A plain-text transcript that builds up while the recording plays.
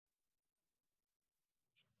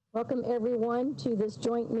Welcome everyone to this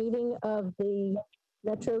joint meeting of the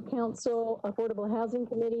Metro Council Affordable Housing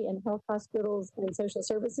Committee and Health Hospitals and Social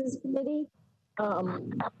Services Committee.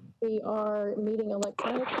 We are meeting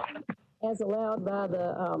electronically as allowed by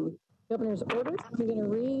the governor's orders. I'm going to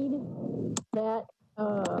read that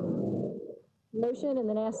motion and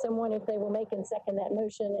then ask someone if they will make and second that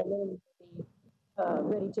motion, and then we'll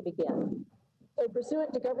be ready to begin. So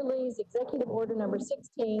pursuant to Governor Lee's Executive Order number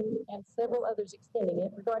 16 and several others extending it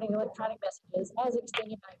regarding electronic messages as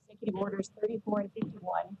extended by Executive Orders 34 and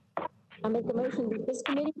 51, I make a motion that this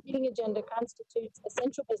committee meeting agenda constitutes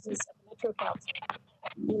essential business of the Metro Council,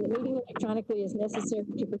 and the meeting electronically is necessary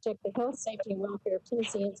to protect the health, safety, and welfare of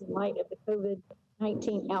Tennesseans in light of the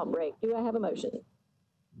COVID-19 outbreak. Do I have a motion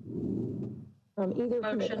from either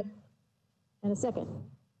committee? And a second.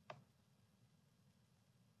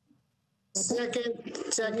 Second.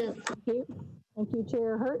 Thank you,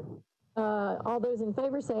 Chair Hurt. All those in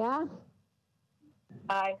favor say aye.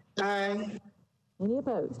 Aye. Aye. Any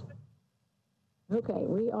opposed? Okay,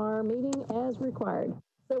 we are meeting as required.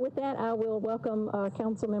 So with that, I will welcome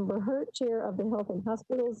Councilmember Hurt, Chair of the Health and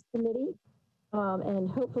Hospitals Committee, and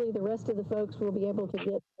hopefully the rest of the folks will be able to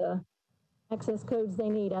get the access codes they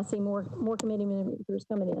need. I see more committee members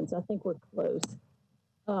coming in, so I think we're close.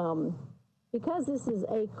 Because this is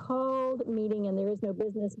a called meeting and there is no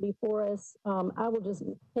business before us, I will just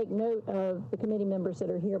take note of the committee members that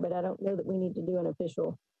are here, but I don't know that we need to do an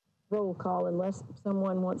official roll call unless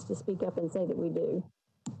someone wants to speak up and say that we do.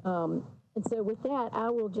 And so with that, I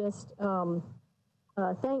will just thank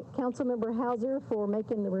Councilmember Hauser for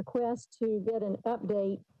making the request to get an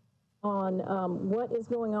update on what is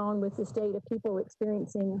going on with the state of people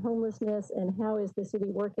experiencing homelessness and how is the city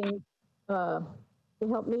working to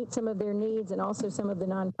help meet some of their needs and also some of the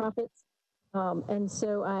nonprofits. And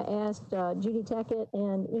so I asked Judy Tackett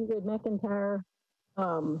and Ingrid McIntyre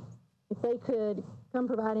if they could come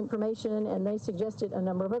provide information, and they suggested a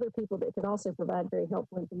number of other people that could also provide very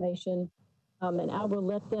helpful information. And I will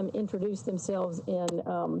let them introduce themselves in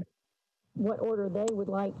what order they would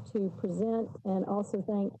like to present, and also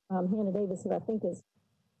thank Hannah Davis, who I think is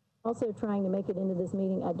also trying to make it into this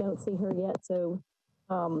meeting. I don't see her yet, so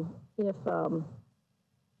if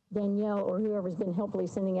Danielle or whoever's been helpfully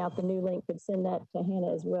sending out the new link could send that to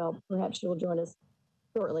Hannah as well. Perhaps she'll join us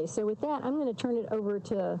shortly. So with that, I'm going to turn it over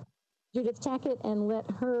to Judith Tackett and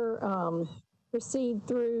let her proceed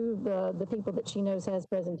through the people that she knows has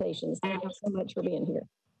presentations. Thank you so much for being here.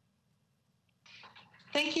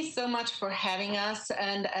 Thank you so much for having us,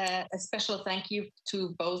 and a special thank you to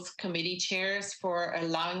both committee chairs for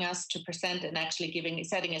allowing us to present and actually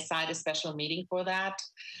setting aside a special meeting for that.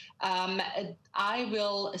 I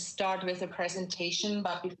will start with a presentation,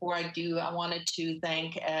 but before I do, I wanted to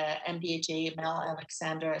thank MDHA Mel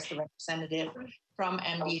Alexander as the representative from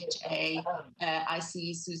MDHA. I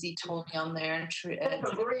see Susie told me on there as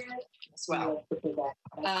well.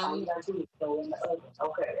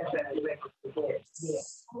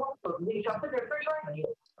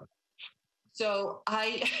 So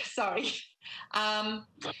I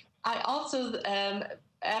also,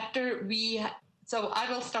 so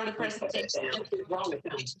I will start a presentation. Do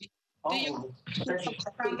you?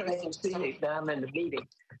 I'm in the meeting.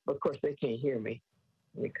 Of course, they can't hear me.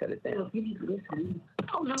 Let me cut it down.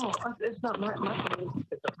 Oh, no, it's not my meeting.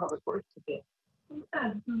 It's a public works event.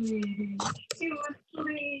 That's the way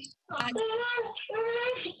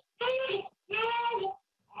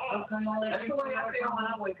I feel when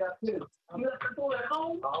I wake up, too. You left the pool at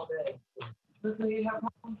home all day.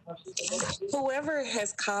 Whoever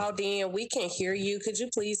has called in, we can't hear you. Could you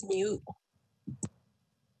please mute?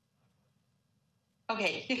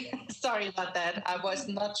 Okay, sorry about that. I was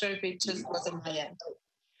not sure if it just was on my end.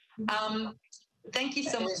 Thank you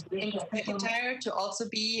so much, Ingrid McIntyre, to also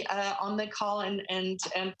be on the call and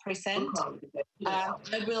present. I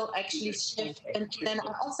will actually shift, and then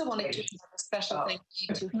I also wanted to give a special thank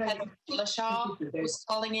you to Heather Lashaw, who's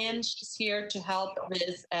calling in. She's here to help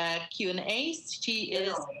with Q&As. She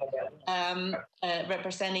is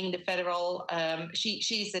representing the federal,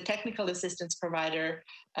 she's a technical assistance provider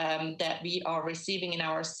that we are receiving in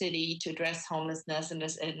our city to address homelessness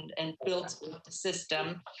and build the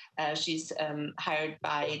system. She's hired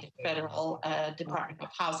by the federal Department of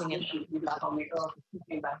Housing and I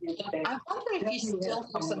wonder if you still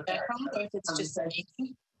have some background or if it's just me.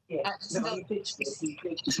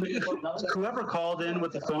 Whoever called in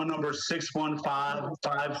with the phone number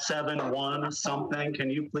 615-571 something, can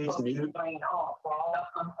you please mute?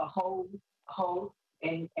 A whole,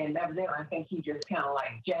 and evidently I think he just kind of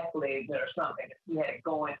like jacklegged it or something. He had it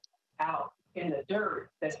going out in the dirt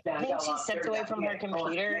that's down. I think she stepped away from her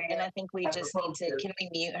computer, and I think we just need to, can we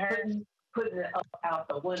mute her? Putting it up out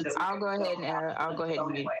the window. I'll go ahead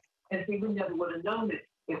and mute. And see, we never would have known it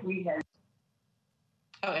if we had.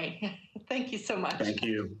 Okay, thank you so much. Thank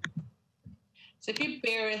you. So if you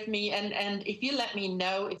bear with me, and if you let me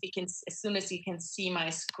know if you can, as soon as you can see my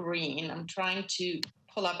screen, I'm trying to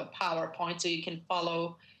pull up a PowerPoint so you can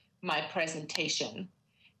follow my presentation.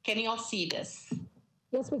 Can you all see this?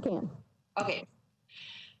 Yes, we can. Okay.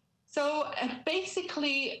 So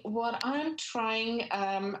basically what I'm trying,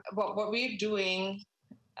 what we're doing,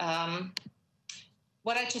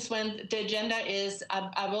 what I just went, the agenda is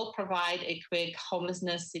I will provide a quick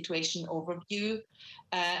homelessness situation overview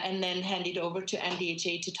and then hand it over to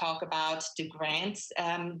NDHA to talk about the grants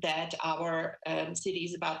that our city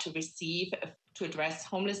is about to receive to address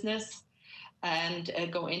homelessness and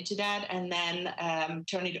go into that, and then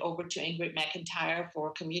turn it over to Ingrid McIntyre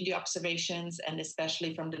for community observations and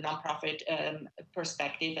especially from the nonprofit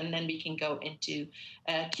perspective, and then we can go into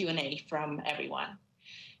Q&A from everyone.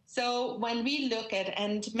 So when we look at,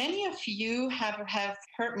 and many of you have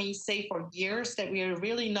heard me say for years that we are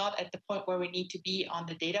really not at the point where we need to be on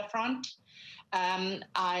the data front.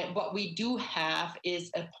 What we do have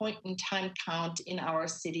is a point in time count in our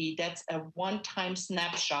city. That's a one-time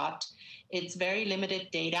snapshot. It's very limited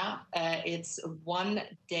data. It's one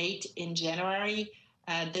date in January.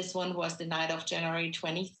 This one was the night of January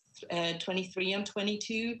 23 and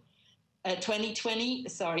 22. 2020,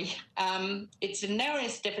 sorry. It's the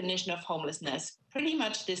narrowest definition of homelessness. Pretty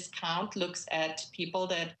much this count looks at people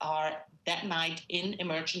that are that night in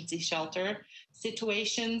emergency shelter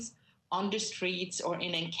situations, on the streets, or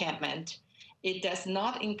in encampment. It does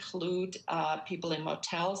not include people in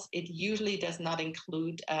motels. It usually does not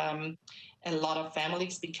include a lot of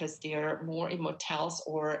families because they're more in motels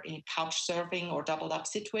or in couch surfing or doubled up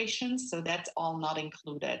situations. So that's all not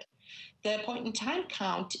included. The point in time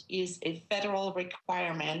count is a federal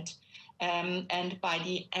requirement, and by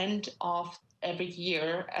the end of every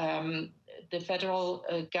year, the federal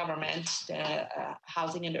government, the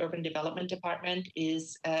Housing and Urban Development Department,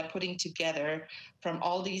 is putting together from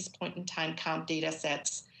all these point in time count data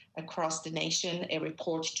sets across the nation a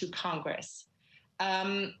report to Congress.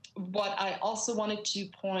 What I also wanted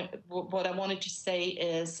to say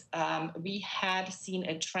is we had seen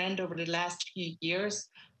a trend over the last few years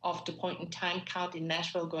of the point in time count in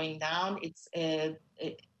Nashville going down. It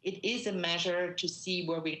is a measure to see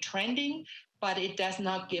where we're trending, but it does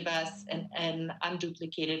not give us an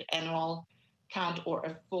unduplicated annual count or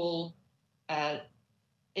a full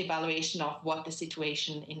evaluation of what the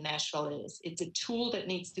situation in Nashville is. It's a tool that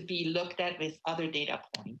needs to be looked at with other data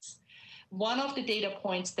points. One of the data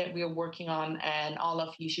points that we're working on, and all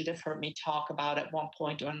of you should have heard me talk about at one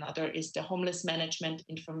point or another, is the Homeless Management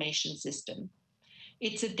Information System.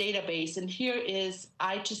 It's a database, and here is,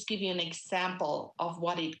 I just give you an example of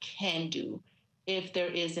what it can do if there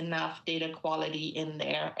is enough data quality in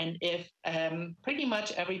there, and if pretty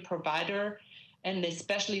much every provider, and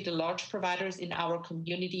especially the large providers in our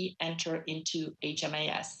community, enter into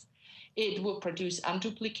HMAS. It will produce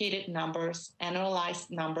unduplicated numbers, annualized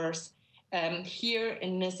numbers. Here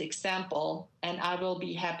in this example, and I will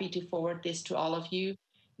be happy to forward this to all of you,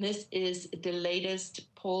 this is the latest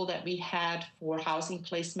poll that we had for housing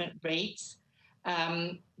placement rates.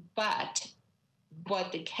 But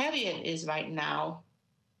what the caveat is right now,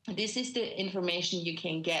 this is the information you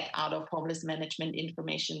can get out of Homeless Management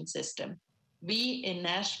Information System. We in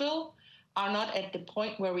Nashville are not at the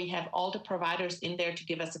point where we have all the providers in there to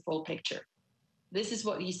give us a full picture. This is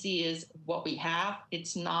what you see is what we have.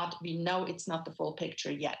 It's not, we know it's not the full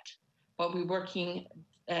picture yet, but we're working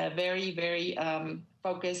very, very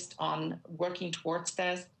focused on working towards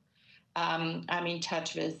this. I'm in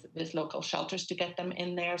touch with local shelters to get them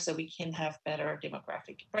in there so we can have better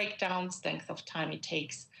demographic breakdowns, length of time it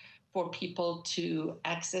takes for people to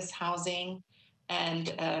access housing,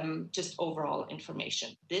 and just overall information.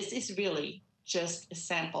 This is really just a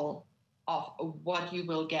sample of what you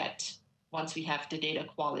will get once we have the data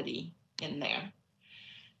quality in there.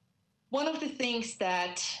 One of the things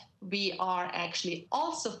that we are actually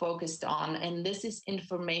also focused on, and this is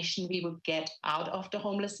information we will get out of the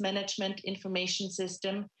Homeless Management Information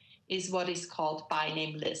System, is what is called by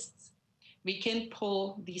name lists. We can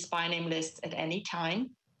pull these by name lists at any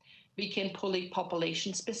time. We can pull it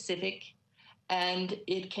population specific, and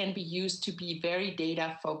it can be used to be very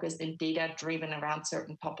data focused and data driven around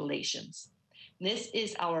certain populations. This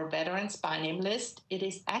is our veterans by name list. It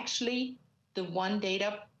is actually the one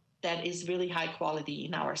data that is really high quality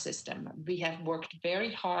in our system. We have worked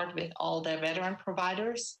very hard with all the veteran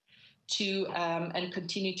providers to and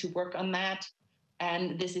continue to work on that.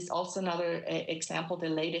 And this is also another example, the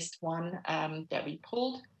latest one that we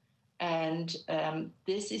pulled. And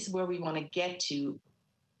this is where we want to get to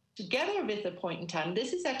together with a point in time.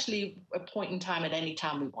 This is actually a point in time at any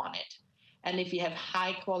time we want it. And if we have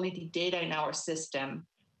high quality data in our system,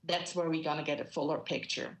 that's where we're going to get a fuller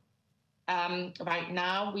picture. Right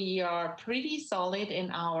now, we are pretty solid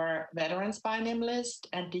in our veterans by name list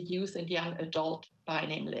and the youth and young adult by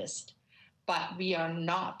name list. But we are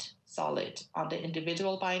not solid on the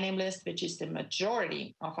individual by name list, which is the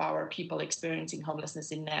majority of our people experiencing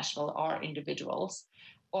homelessness in Nashville are individuals,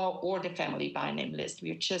 or the family by name list.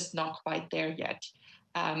 We're just not quite there yet.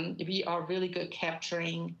 We are really good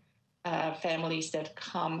capturing families that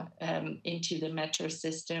come into the Metro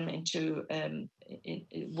system, into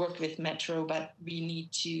work with Metro, but we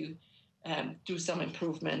need to do some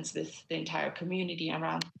improvements with the entire community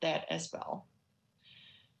around that as well.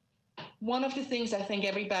 One of the things I think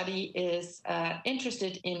everybody is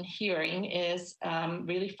interested in hearing is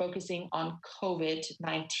really focusing on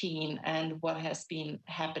COVID-19 and what has been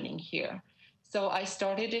happening here. So I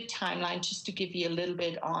started a timeline just to give you a little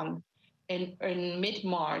bit on. In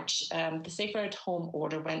mid-March, the Safer at Home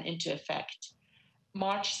order went into effect.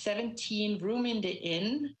 March 17, Room in the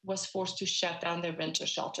Inn was forced to shut down their winter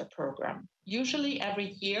shelter program. Usually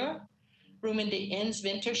every year, Room in the Inn's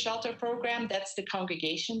winter shelter program, that's the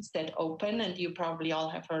congregations that open, and you probably all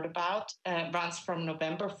have heard about, runs from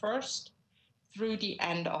November 1st through the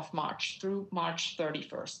end of March, through March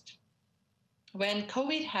 31st. When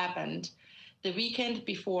COVID happened, the weekend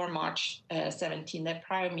before March 17, that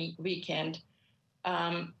prior weekend,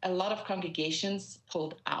 a lot of congregations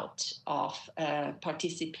pulled out of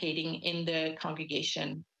participating in the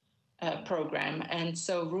congregation program. And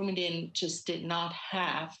so Room in the Inn just did not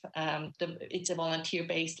have, it's a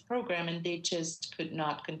volunteer-based program, and they just could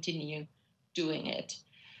not continue doing it.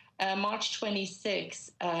 March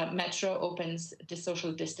 26, Metro opens the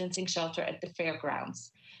social distancing shelter at the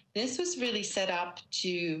fairgrounds. This was really set up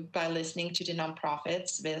by listening to the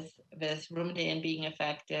nonprofits, with Room in the Inn being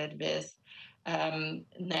affected, with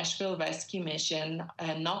Nashville Rescue Mission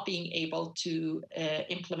not being able to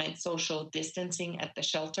implement social distancing at the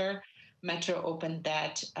shelter. Metro opened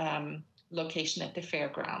that location at the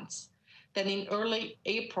fairgrounds. Then in early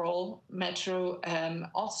April, Metro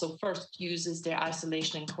also first uses their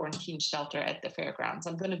isolation and quarantine shelter at the fairgrounds.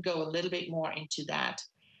 I'm going to go a little bit more into that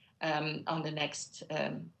on the next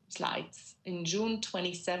slides. In June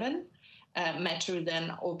 27, Metro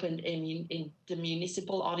then opened in the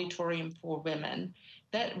municipal auditorium for women.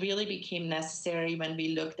 That really became necessary when we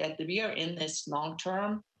looked at we are in this long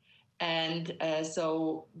term. And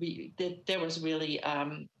so there was really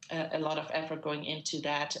a lot of effort going into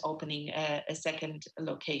that, opening a second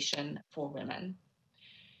location for women.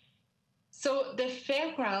 So the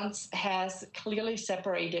fairgrounds has clearly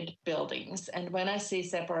separated buildings. And when I say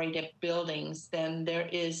separated buildings, then there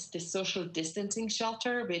is the social distancing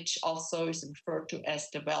shelter, which also is referred to as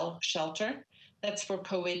the well shelter. That's for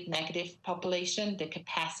COVID negative population. The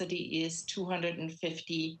capacity is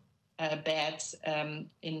 250 beds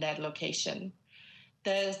in that location.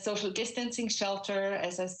 The social distancing shelter,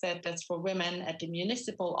 as I said, that's for women at the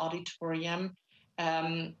municipal auditorium.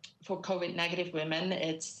 For COVID negative women,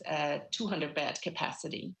 it's 200 bed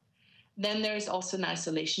capacity. Then there is also an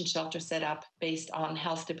isolation shelter set up based on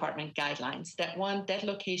health department guidelines. That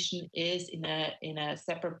location is in a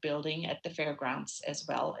separate building at the fairgrounds as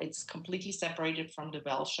well. It's completely separated from the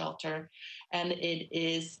well shelter, and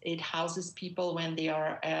it houses people when they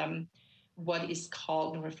are what is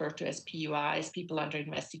called and referred to as PUIs, people under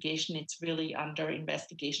investigation. It's really under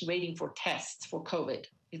investigation, waiting for tests for COVID.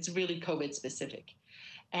 It's really COVID specific.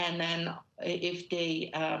 And then if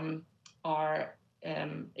they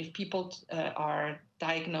if people are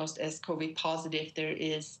diagnosed as COVID positive, there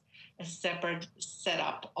is a separate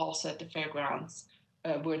setup also at the fairgrounds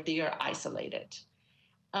where they are isolated.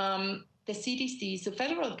 The CDC, so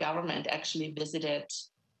federal government actually visited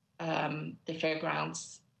the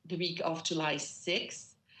fairgrounds the week of July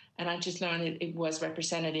 6th. And I just learned it was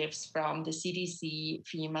representatives from the CDC,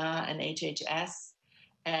 FEMA, and HHS.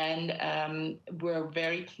 And we're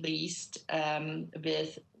very pleased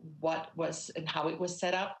with what was and how it was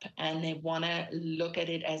set up. And they want to look at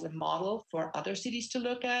it as a model for other cities to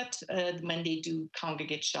look at when they do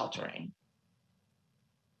congregate sheltering.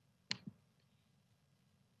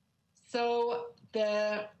 So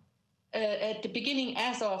at the beginning,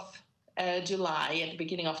 as of July, at the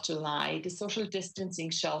beginning of July, the social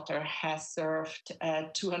distancing shelter has served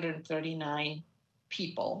 239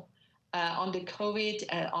 people. On the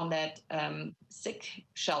COVID, on that sick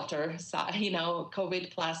shelter side,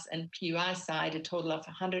 COVID plus and PUI side, a total of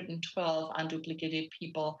 112 unduplicated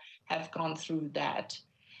people have gone through that.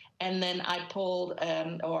 And then I pulled,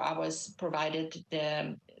 or I was provided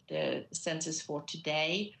the census for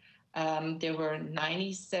today. There were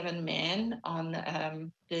 97 men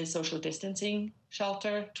on the social distancing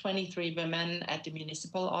shelter, 23 women at the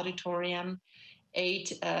municipal auditorium,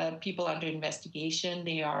 8 people under investigation.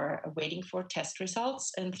 They are waiting for test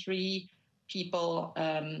results, and 3 people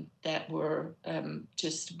that were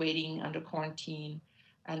just waiting under quarantine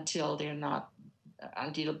until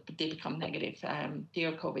until they become negative. They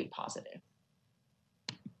are COVID positive.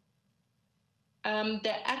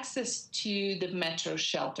 The access to the Metro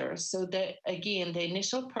shelters. So again, the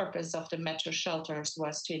initial purpose of the Metro shelters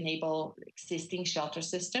was to enable existing shelter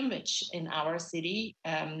system, which in our city,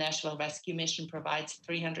 Nashville Rescue Mission provides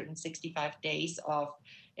 365 days of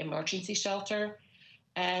emergency shelter.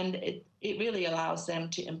 And it really allows them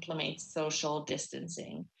to implement social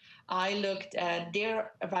distancing. I looked at,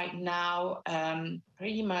 they're right now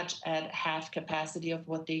pretty much at half capacity of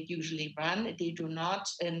what they usually run. They do not,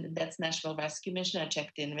 and that's Nashville Rescue Mission, I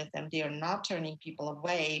checked in with them, they are not turning people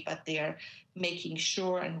away, but they're making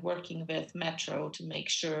sure and working with Metro to make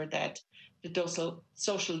sure that the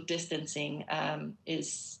social distancing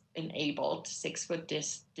is enabled, 6-foot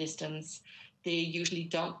distance. They usually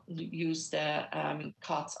don't use the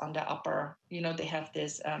cots on the upper, they have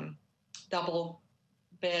this double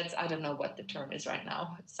beds. I don't know what the term is right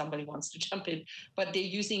now. If somebody wants to jump in, but they're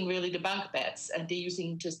using really the bunk beds, and they're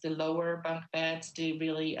using just the lower bunk beds to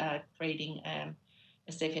really creating a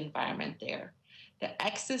safe environment there. The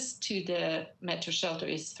access to the Metro shelter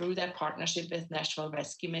is through that partnership with Nashville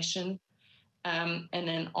Rescue Mission, and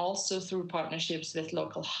then also through partnerships with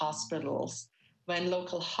local hospitals. When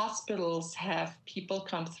local hospitals have people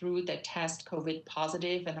come through that test COVID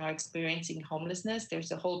positive and are experiencing homelessness,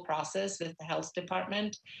 there's a whole process with the health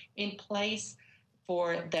department in place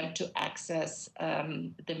for them to access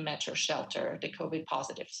the Metro shelter, the COVID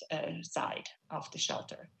positive side of the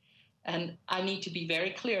shelter. And I need to be very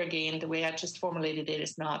clear again, the way I just formulated it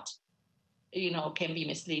is not, can be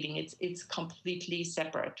misleading. It's completely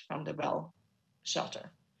separate from the well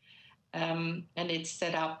shelter. And it's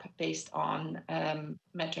set up based on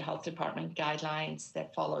Metro Health Department guidelines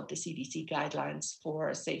that followed the CDC guidelines for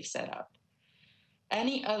a safe setup.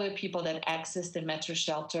 Any other people that access the Metro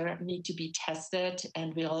shelter need to be tested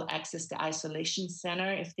and will access the isolation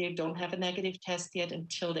center if they don't have a negative test yet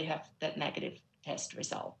until they have that negative test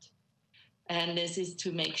result. And this is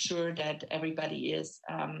to make sure that everybody is,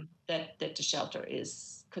 that the shelter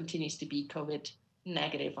continues to be COVID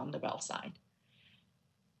negative on the well side.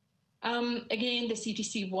 Again, the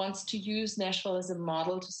CDC wants to use Nashville as a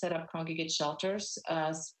model to set up congregate shelters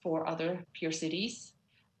for other peer cities.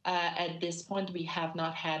 At this point, we have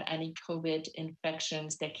not had any COVID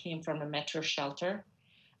infections that came from a Metro shelter.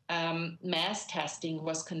 Mass testing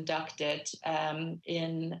was conducted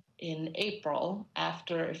in April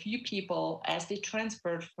after a few people, as they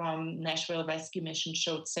transferred from Nashville Rescue Mission,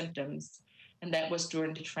 showed symptoms, and that was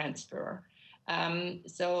during the transfer.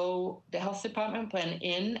 So the health department went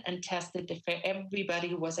in and tested everybody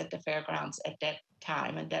who was at the fairgrounds at that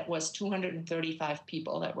time, and that was 235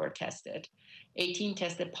 people that were tested. 18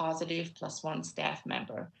 tested positive plus 1 staff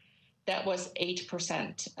member. That was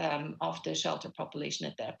 8% of the shelter population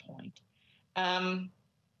at that point.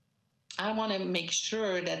 I want to make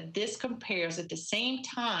sure that this compares at the same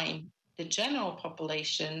time, the general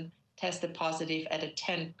population tested positive at a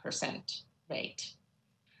 10% rate.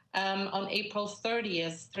 On April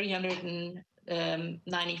 30th,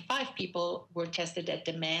 395 people were tested at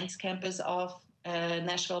the Mans campus of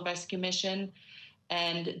Nashville Rescue Mission,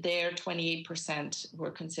 and there 28%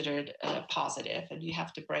 were considered positive, and you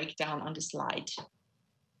have the breakdown on the slide.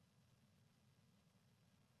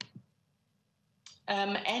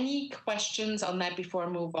 Any questions on that before I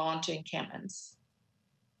move on to encampments?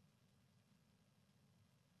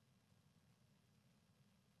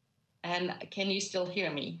 And can you still hear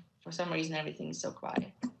me? For some reason, everything is so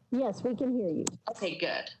quiet. Yes, we can hear you. Okay,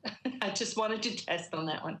 good. I just wanted to test on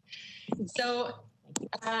that one. So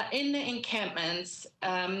in the encampments,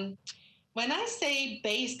 when I say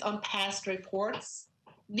based on past reports,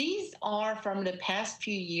 these are from the past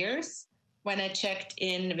few years when I checked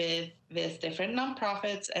in with different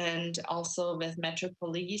nonprofits and also with Metro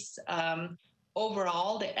Police.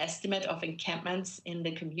 Overall, the estimate of encampments in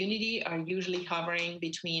the community are usually hovering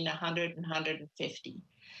between 100 and 150.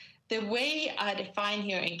 The way I define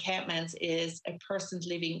here encampments is a person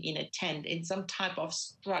living in a tent, in some type of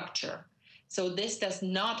structure. So this does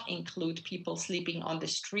not include people sleeping on the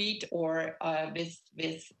street or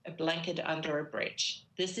with a blanket under a bridge.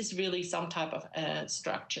 This is really some type of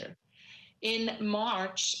structure. In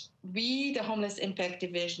March, we, the Homeless Impact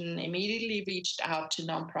Division, immediately reached out to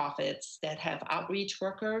nonprofits that have outreach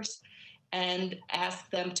workers and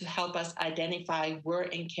asked them to help us identify where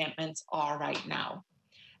encampments are right now.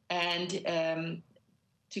 And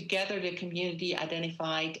together, the community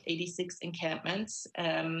identified 86 encampments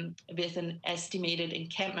with an estimated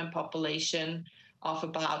encampment population of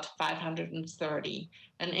about 530.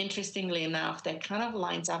 And interestingly enough, that kind of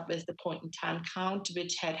lines up with the point in time count,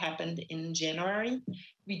 which had happened in January.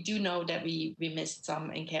 We do know that we missed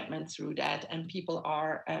some encampments through that, and people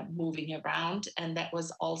are moving around. And that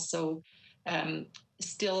was also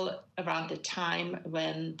still around the time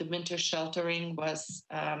when the winter sheltering was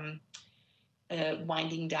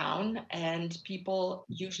winding down, and people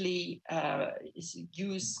usually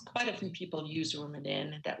quite a few people use room and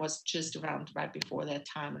in. That was just around right before that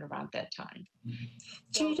time and around that time.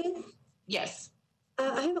 So, Judith? yes.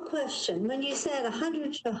 I have a question. When you said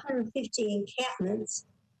 100 to 150 encampments,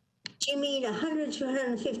 do you mean 100 to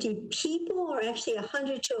 150 people or actually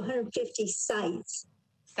 100 to 150 sites?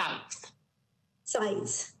 Sites.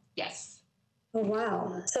 Sites. Yes. Oh,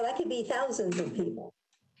 wow. So that could be thousands of people.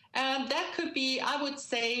 That could be, I would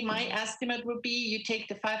say, my estimate would be you take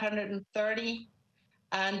the 530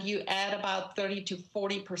 and you add about 30 to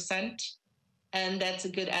 40%, and that's a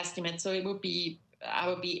good estimate. So it would be, I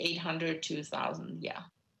would be 800 to 1,000, yeah.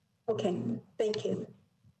 Okay, thank you.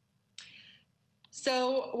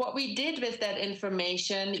 So what we did with that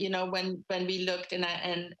information, you know, when we looked and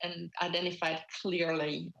identified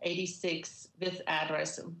clearly 86 with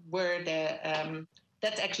address where the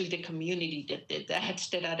that's actually the community that did that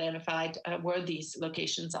identified where these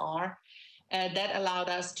locations are. That allowed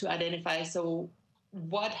us to identify, so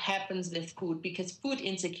what happens with food, because food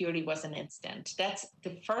insecurity was an instant. That's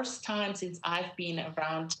the first time since I've been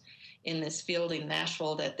around in this field in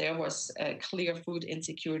Nashville that there was a clear food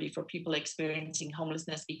insecurity for people experiencing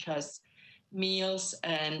homelessness, because meals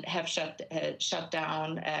and have shut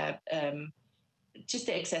down. Just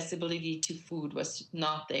the accessibility to food was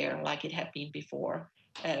not there like it had been before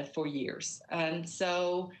for years. And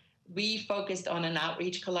so we focused on an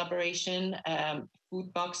outreach collaboration,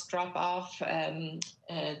 food box drop-off.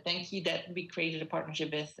 Thank you that we created a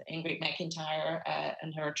partnership with Ingrid McIntyre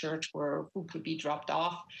and her church where food could be dropped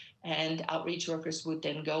off and outreach workers would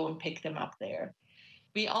then go and pick them up there.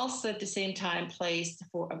 We also at the same time placed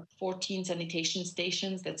 14 sanitation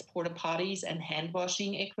stations, that's porta potties and hand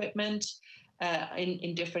washing equipment,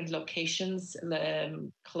 in different locations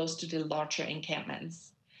close to the larger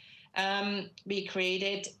encampments. We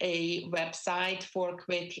created a website for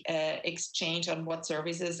quick exchange on what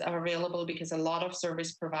services are available, because a lot of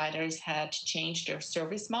service providers had changed their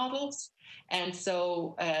service models. And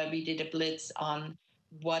so we did a blitz on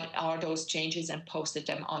what are those changes and posted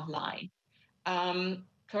them online.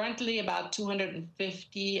 Currently about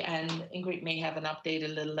 250, and Ingrid may have an update a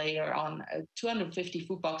little later on, 250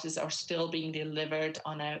 food boxes are still being delivered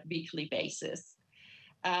on a weekly basis.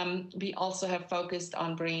 We also have focused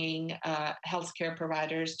on bringing healthcare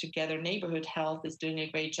providers together. Neighborhood Health is doing a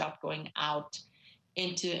great job going out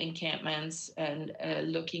into encampments and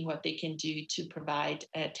looking what they can do to provide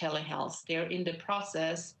telehealth. They're in the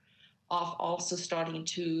process of also starting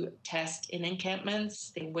to test in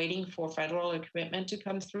encampments. They're waiting for federal equipment to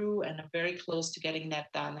come through and are very close to getting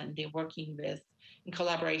that done. And they're working in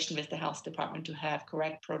collaboration with the health department to have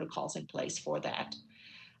correct protocols in place for that.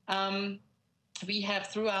 We have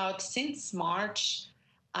since March,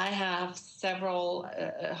 I have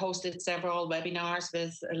hosted several webinars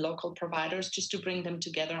with local providers just to bring them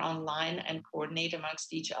together online and coordinate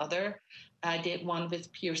amongst each other. I did one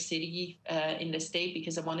with Pier City in the state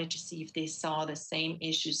because I wanted to see if they saw the same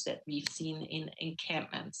issues that we've seen in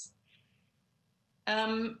encampments.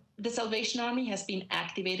 The Salvation Army has been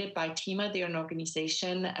activated by TEMA. They're an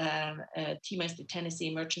organization. TEMA is the Tennessee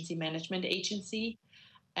Emergency Management Agency.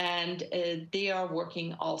 And they are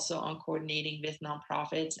working also on coordinating with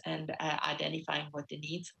nonprofits and identifying what the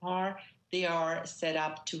needs are. They are set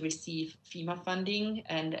up to receive FEMA funding,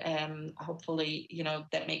 and hopefully,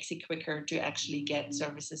 that makes it quicker to actually get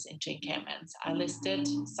services into encampments. I listed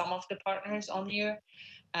some of the partners on here.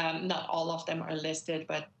 Not all of them are listed,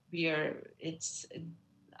 but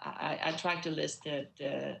I try to list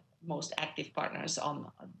the most active partners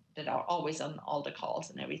that are always on all the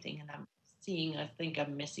calls and everything, and I think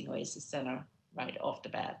I'm missing Oasis Center right off the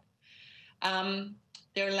bat.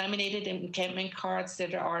 There are laminated encampment cards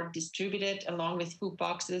that are distributed along with food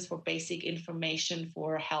boxes for basic information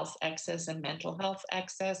for health access and mental health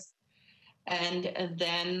access. And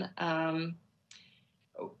then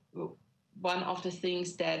one of the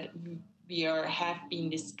things that have been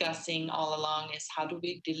discussing all along is how do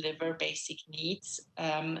we deliver basic needs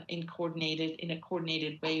in a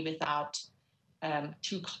coordinated way without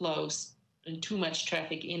too close and too much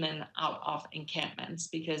traffic in and out of encampments,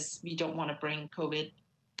 because we don't want to bring COVID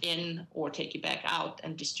in or take it back out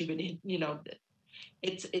and distribute it. You know,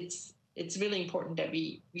 it's really important that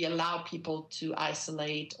we allow people to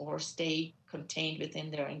isolate or stay contained within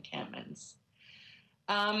their encampments.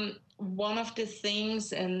 One of the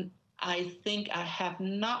things, and I think I have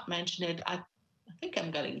not mentioned it, I think I'm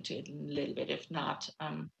getting to it in a little bit, if not.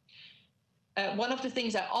 One of the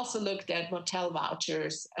things I also looked at motel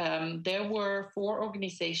vouchers. There were 4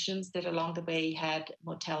 organizations that along the way had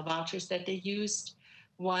motel vouchers that they used.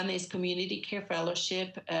 One is Community Care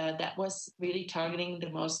Fellowship, that was really targeting the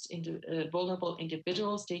most vulnerable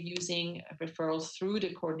individuals. They're using referrals through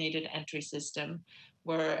the coordinated entry system,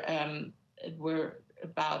 where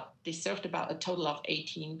they served about a total of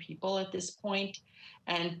 18 people at this point,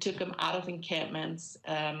 and took them out of encampments.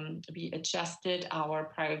 We adjusted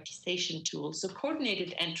our prioritization tool. So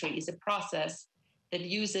coordinated entry is a process that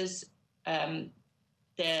uses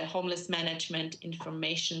the homeless management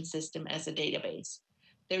information system as a database.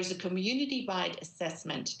 There's a community-wide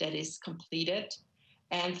assessment that is completed,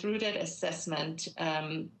 and through that assessment,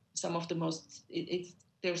 some of the most,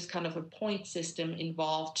 there's kind of a point system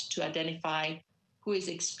involved to identify who is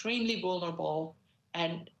extremely vulnerable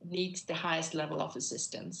and needs the highest level of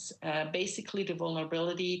assistance. Basically, the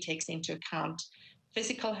vulnerability takes into account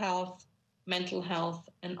physical health, mental health,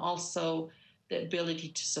 and also the ability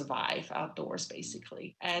to survive outdoors,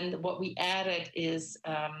 basically. And what we added is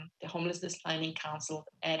the Homelessness Planning Council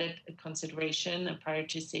added a consideration and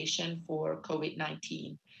prioritization for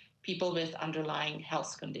COVID-19, people with underlying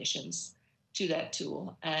health conditions, to that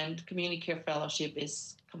tool. And Community Care Fellowship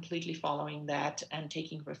is completely following that and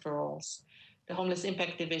taking referrals. The Homeless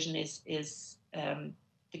Impact Division is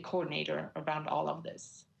the coordinator around all of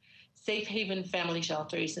this. Safe Haven Family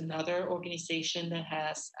Shelter is another organization that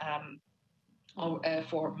has,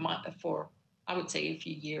 for I would say a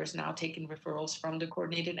few years now, taken referrals from the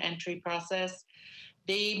coordinated entry process.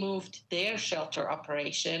 They moved their shelter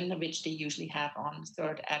operation, which they usually have on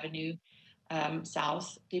 3rd Avenue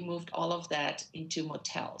South. They moved all of that into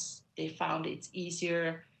motels. They found it's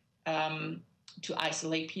easier to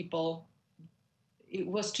isolate people. It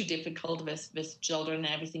was too difficult with children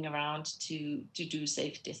and everything around to do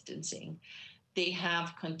safe distancing. They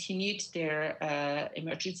have continued their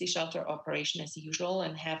emergency shelter operation as usual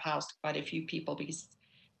and have housed quite a few people, because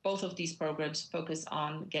both of these programs focus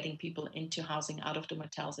on getting people into housing, out of the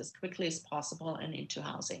motels as quickly as possible and into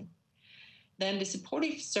housing. Then the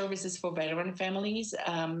supportive services for veteran families,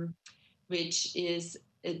 which is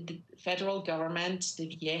the federal government,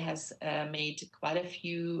 the VA has made quite a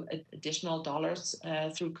few additional dollars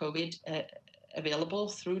through COVID available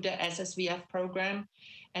through the SSVF program.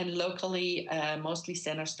 And locally, mostly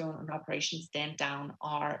Centerstone and Operation Stand Down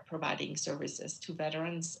are providing services to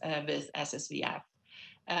veterans with SSVF.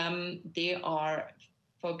 They are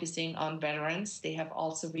focusing on veterans. They have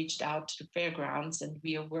also reached out to the fairgrounds, and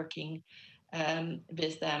we are working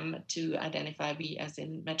with them to identify, we as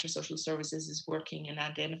in Metro Social Services is working in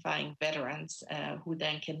identifying veterans who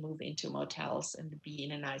then can move into motels and be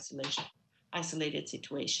in an isolated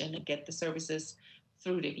situation and get the services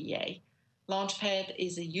through the VA. Launchpad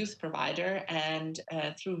is a youth provider, and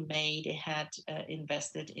through May they had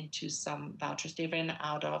invested into some vouchers. They ran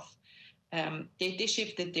out of, they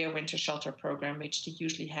shifted their winter shelter program, which they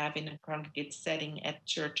usually have in a congregate setting at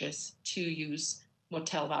churches, to use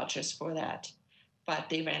motel vouchers for that, but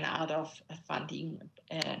they ran out of funding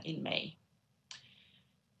in May.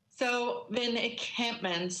 So in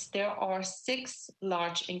encampments, there are 6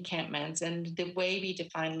 large encampments, and the way we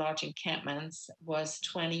define large encampments was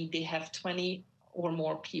 20, they have 20 or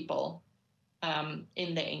more people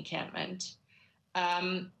in the encampment.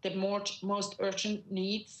 The most urgent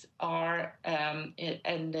needs are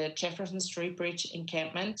in the Jefferson Street Bridge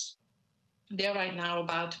encampment. There are right now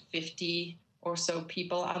about 50 or so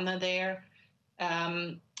people under there.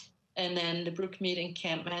 And then the Brookmead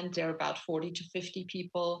encampment, there are about 40 to 50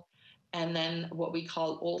 people. And then what we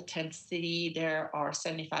call Old Tent City, there are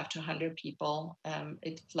 75 to 100 people.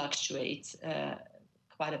 It fluctuates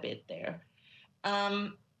quite a bit there.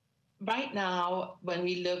 Right now, when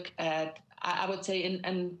we look at, I would say,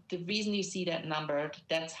 and the reason you see that number,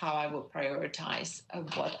 that's how I would prioritize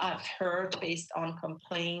what I've heard based on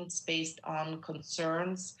complaints, based on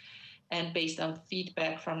concerns, and based on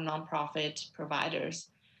feedback from nonprofit providers.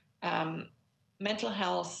 mental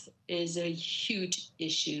health is a huge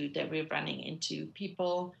issue that we're running into.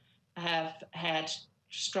 People have had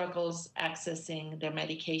struggles accessing their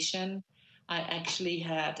medication. I actually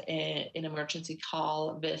had an emergency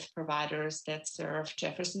call with providers that serve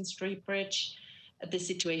Jefferson Street Bridge. The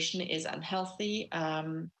situation is unhealthy.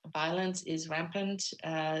 Violence is rampant.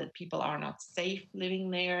 People are not safe living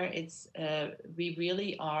there. We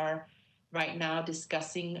really are right now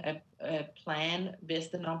discussing a plan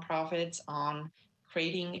with the nonprofits on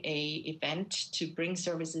creating a event to bring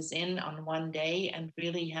services in on one day and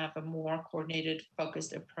really have a more coordinated,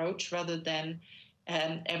 focused approach rather than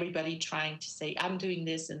everybody trying to say, I'm doing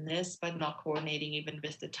this and this, but not coordinating even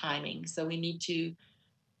with the timing. So we need to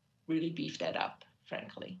really beef that up,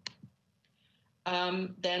 frankly.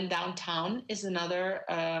 Then downtown is another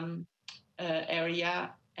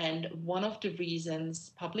area. And one of the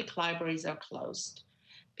reasons public libraries are closed.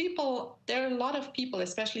 There are a lot of people,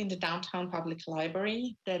 especially in the downtown public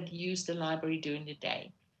library, that use the library during the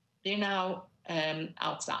day. They're now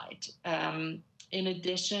outside. In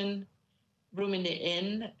addition, Room in the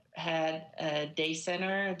Inn had a day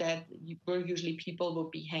center where usually people will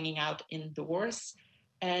be hanging out indoors.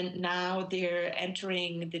 And now they're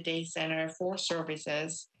entering the day center for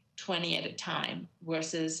services 20 at a time,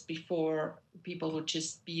 versus before people would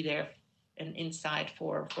just be there and inside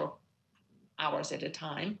for hours at a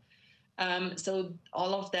time. So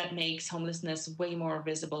all of that makes homelessness way more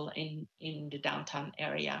visible in the downtown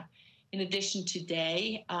area. In addition,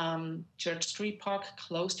 today, Church Street Park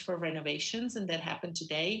closed for renovations, and that happened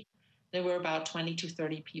today. There were about 20 to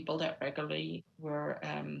 30 people that regularly were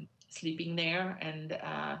sleeping there, and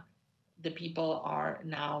the people are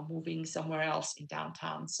now moving somewhere else in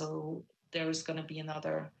downtown. So there is going to be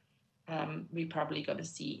we're probably going to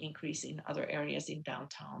see increase in other areas in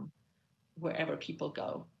downtown, wherever people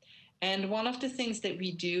go. And one of the things that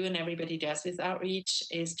we do and everybody does with outreach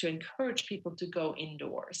is to encourage people to go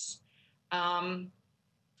indoors. In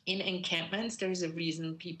encampments, there's a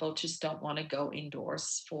reason people just don't want to go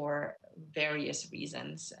indoors for various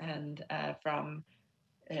reasons, and from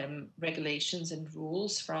regulations and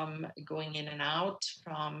rules, from going in and out,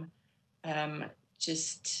 from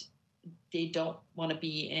just they don't want to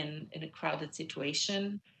be in a crowded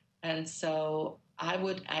situation. And so I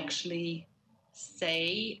would actually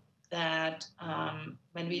say that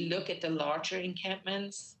when we look at the larger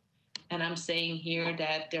encampments, and I'm saying here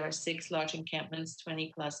that there are 6 large encampments,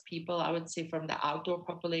 20 plus people, I would say from the outdoor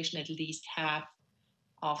population, at least half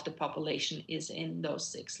of the population is in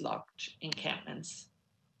those 6 large encampments.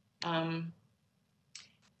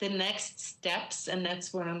 The next steps, and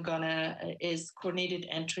that's where is coordinated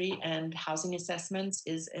entry and housing assessments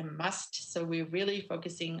is a must. So we're really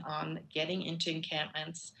focusing on getting into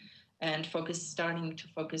encampments and starting to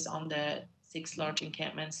focus on the 6 large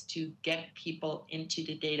encampments to get people into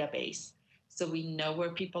the database. So we know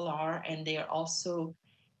where people are, and they are also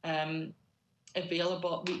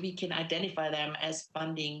available. We can identify them as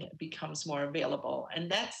funding becomes more available.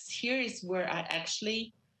 And here is where I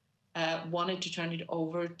actually wanted to turn it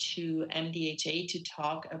over to MDHA to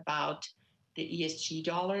talk about the ESG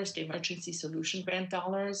dollars, the Emergency Solution Grant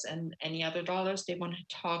dollars, and any other dollars they want to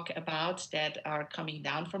talk about that are coming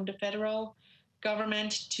down from the federal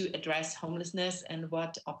government to address homelessness and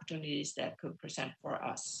what opportunities that could present for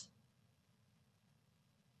us.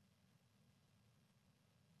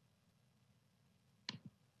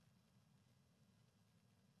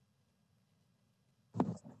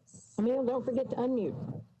 Emil, don't forget to unmute.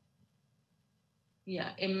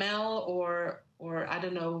 Yeah, Emil or I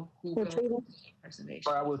don't know who goes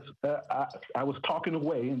presentation. I was talking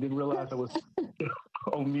away and didn't realize I was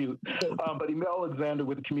on mute. But Emil Alexander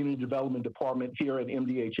with the Community Development Department here at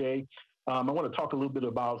MDHA. I want to talk a little bit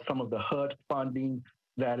about some of the HUD funding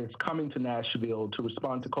that is coming to Nashville to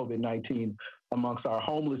respond to COVID-19 amongst our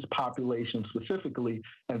homeless population specifically,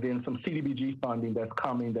 and then some CDBG funding that's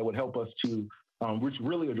coming that would help us to, which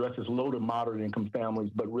really addresses low to moderate income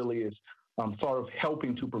families, but really is sort of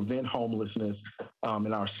helping to prevent homelessness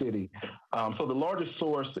in our city. So the largest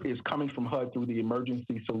source is coming from HUD through the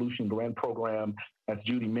Emergency Solution Grant Program, as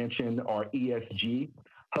Judy mentioned, or ESG.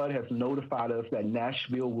 HUD has notified us that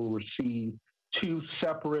Nashville will receive 2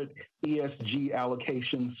 separate ESG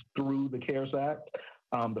allocations through the CARES Act.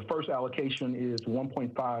 The first allocation is a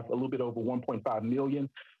little bit over 1.5 million.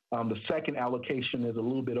 The second allocation is a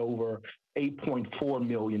little bit over 8.4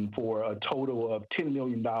 million for a total of $10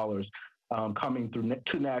 million coming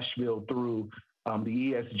to Nashville through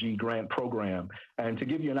the ESG grant program. And to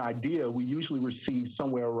give you an idea, we usually receive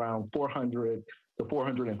somewhere around $400,000 to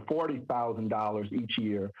 $440,000 each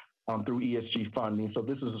year through ESG funding. So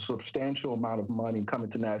this is a substantial amount of money coming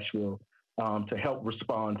to Nashville to help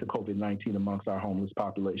respond to COVID-19 amongst our homeless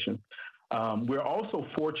population. We're also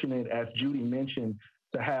fortunate, as Judy mentioned,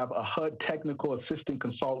 to have a HUD technical assistant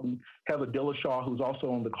consultant, Heather Dillashaw, who's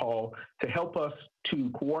also on the call, to help us to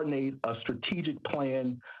coordinate a strategic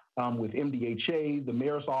plan with MDHA, the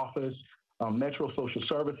Mayor's Office, Metro Social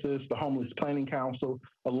Services, the Homeless Planning Council,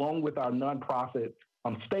 along with our nonprofit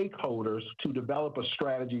stakeholders to develop a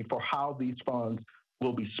strategy for how these funds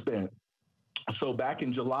will be spent. So back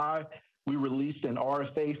in July, we released an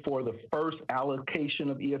RFA for the first allocation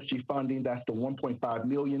of ESG funding. That's the $1.5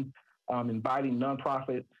 million, inviting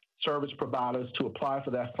nonprofit service providers to apply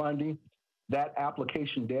for that funding. That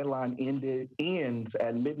application deadline ends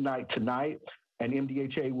at midnight tonight, and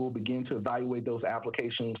MDHA will begin to evaluate those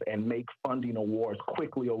applications and make funding awards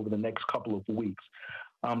quickly over the next couple of weeks.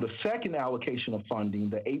 The second allocation of funding,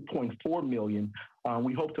 the $8.4 million,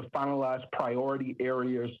 we hope to finalize priority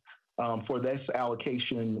areas for this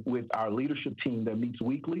allocation with our leadership team that meets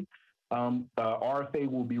weekly. RFA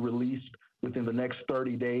will be released within the next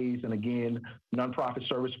 30 days. And again, nonprofit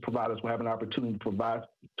service providers will have an opportunity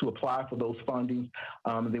to apply for those fundings.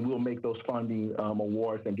 And then we'll make those funding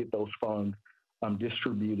awards and get those funds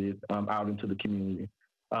distributed out into the community.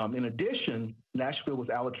 In addition, Nashville was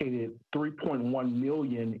allocated $3.1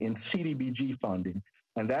 million in CDBG funding.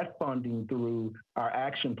 And that funding through our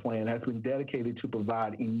action plan has been dedicated to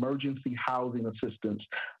provide emergency housing assistance.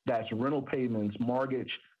 That's rental payments,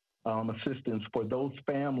 mortgage assistance for those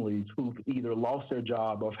families who've either lost their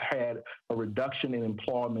job or had a reduction in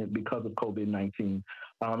employment because of COVID-19.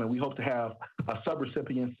 And we hope to have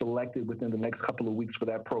subrecipients selected within the next couple of weeks for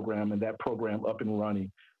that program, and that program up and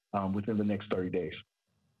running within the next 30 days.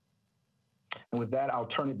 And with that, I'll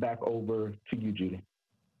turn it back over to you, Judy.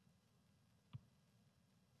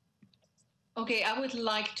 Okay, I would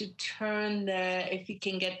like to turn if you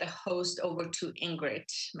can get the host over to Ingrid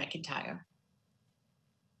McIntyre.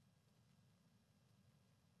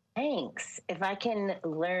 Thanks. If I can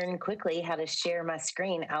learn quickly how to share my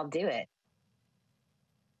screen, I'll do it.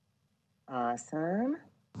 Awesome.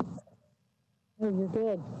 Oh, you're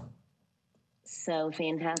good. So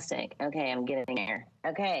fantastic. Okay, I'm getting there.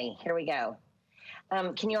 Okay, here we go.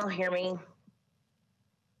 Can you all hear me?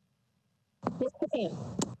 Yes, I can.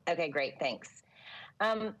 Okay, great, thanks.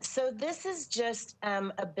 So this is just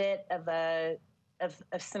a bit of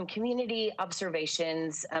some community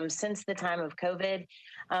observations since the time of COVID.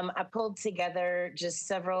 I pulled together just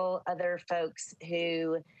several other folks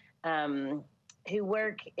who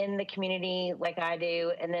work in the community like I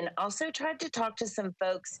do, and then also tried to talk to some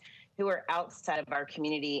folks who are outside of our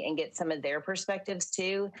community and get some of their perspectives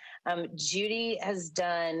too. Judy has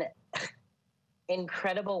done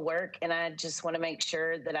incredible work, and I just want to make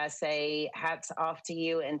sure that I say hats off to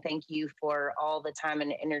you and thank you for all the time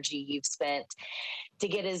and energy you've spent to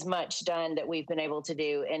get as much done that we've been able to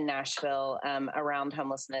do in Nashville around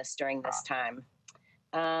homelessness during this time.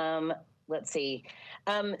 Let's see.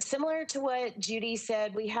 Similar to what Judy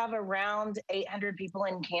said, we have around 800 people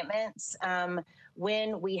in encampments.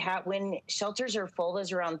 When shelters are full,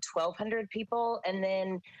 there's around 1,200 people, and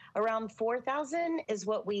then around 4,000 is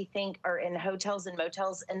what we think are in hotels and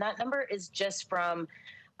motels, and that number is just from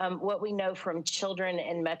what we know from children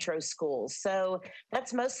in metro schools. So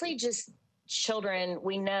that's mostly just children.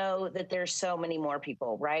 We know that there's so many more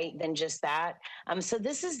people, right, than just that. So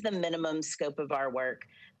this is the minimum scope of our work.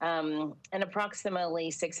 And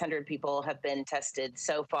approximately 600 people have been tested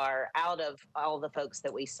so far out of all the folks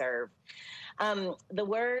that we serve. The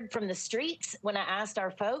word from the streets, when I asked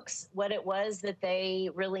our folks what it was that they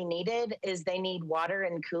really needed, is they need water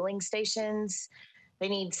and cooling stations. They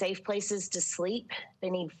need safe places to sleep. They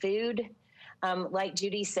need food. Like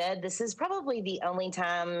Judy said, this is probably the only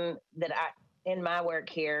time that in my work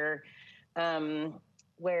here,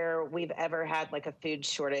 where we've ever had like a food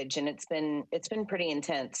shortage, and it's been pretty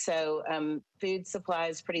intense. So food supply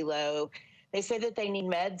is pretty low. They say that they need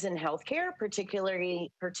meds and healthcare,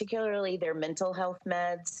 particularly their mental health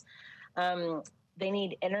meds. They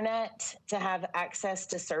need internet to have access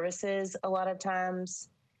to services a lot of times,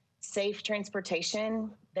 safe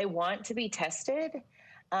transportation. They want to be tested,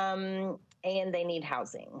 and they need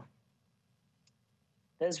housing.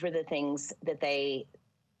 Those were the things that they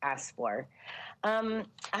asked for. I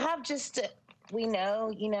have just, we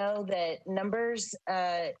know, that numbers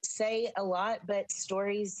say a lot, but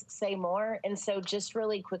stories say more. And so just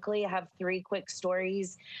really quickly, I have 3 quick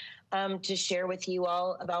stories to share with you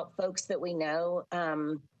all about folks that we know.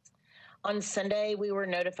 On Sunday, we were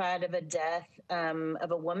notified of a death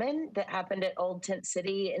of a woman that happened at Old Tent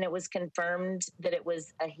City, and it was confirmed that it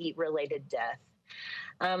was a heat-related death.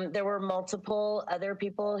 There were multiple other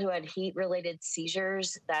people who had heat-related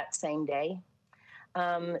seizures that same day.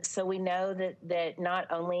 So we know that not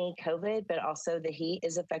only COVID, but also the heat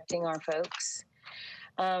is affecting our folks.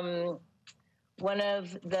 One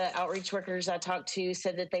of the outreach workers I talked to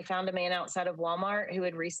said that they found a man outside of Walmart who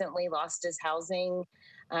had recently lost his housing.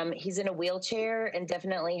 He's in a wheelchair and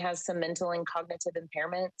definitely has some mental and cognitive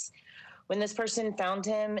impairments. When this person found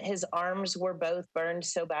him, his arms were both burned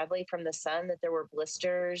so badly from the sun that there were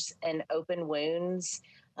blisters and open wounds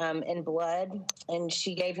and blood. And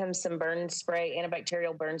she gave him some burn spray,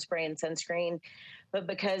 antibacterial burn spray and sunscreen. But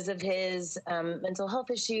because of his mental health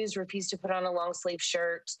issues, refused to put on a long sleeve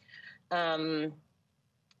shirt.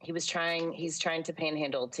 He's trying to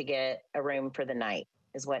panhandle to get a room for the night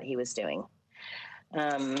is what he was doing.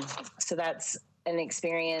 So that's an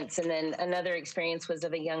experience. And then another experience was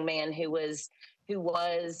of a young man who was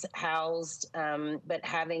housed, but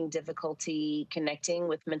having difficulty connecting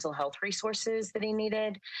with mental health resources that he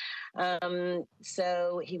needed.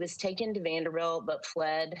 So he was taken to Vanderbilt, but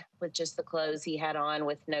fled with just the clothes he had on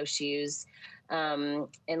with no shoes. And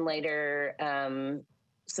later,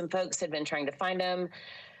 some folks had been trying to find him,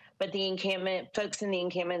 but the folks in the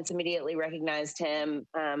encampments immediately recognized him.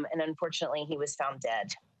 And unfortunately, he was found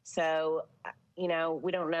dead. So, we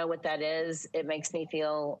don't know what that is. It makes me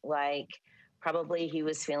feel like probably he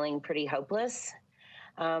was feeling pretty hopeless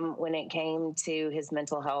when it came to his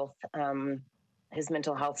mental health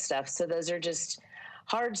stuff. So those are just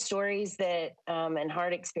hard stories that and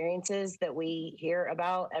hard experiences that we hear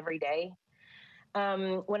about every day.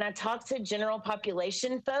 When I talk to general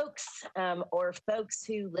population folks or folks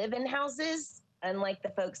who live in houses, unlike the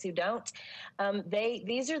folks who don't,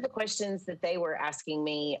 these are the questions that they were asking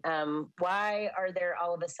me. Why are there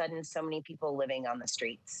all of a sudden so many people living on the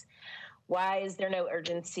streets? Why is there no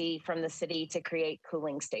urgency from the city to create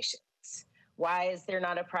cooling stations? Why is there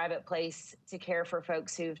not a private place to care for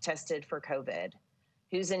folks who've tested for COVID?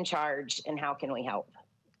 Who's in charge and how can we help?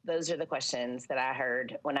 Those are the questions that I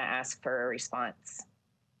heard when I asked for a response.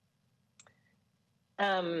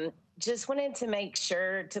 Just wanted to make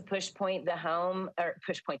sure to push forward the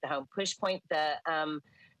point, that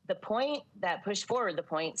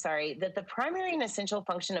the primary and essential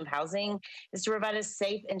function of housing is to provide a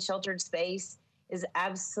safe and sheltered space is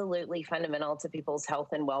absolutely fundamental to people's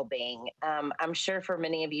health and well-being. I'm sure for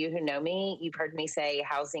many of you who know me, you've heard me say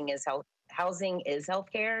housing is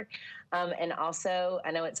healthcare. And also, I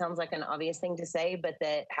know it sounds like an obvious thing to say, but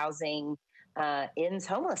that housing ends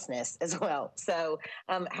homelessness as well. So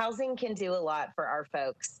housing can do a lot for our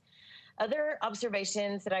folks. Other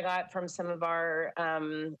observations that I got from some of our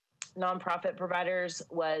nonprofit providers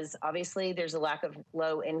was obviously there's a lack of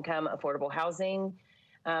low income affordable housing.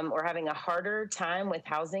 Or having a harder time with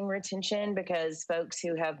housing retention because folks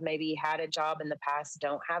who have maybe had a job in the past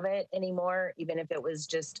don't have it anymore, even if it was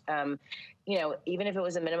just, even if it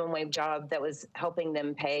was a minimum wage job that was helping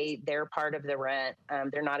them pay their part of the rent,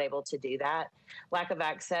 they're not able to do that. Lack of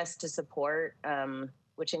access to support,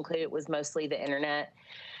 which was mostly the internet.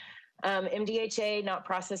 MDHA not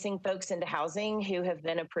processing folks into housing who have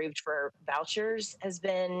been approved for vouchers has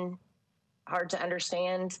been hard to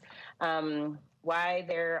understand. Why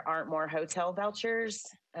there aren't more hotel vouchers,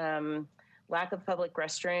 lack of public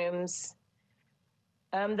restrooms,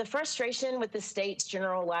 the frustration with the state's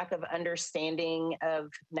general lack of understanding of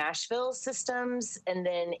Nashville systems, and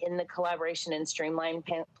then in the collaboration and streamline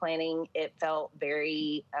planning, it felt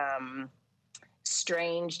very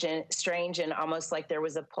strange and almost like there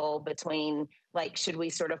was a pull between like, should we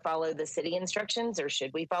sort of follow the city instructions or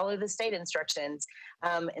should we follow the state instructions?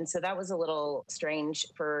 And so that was a little strange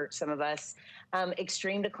for some of us.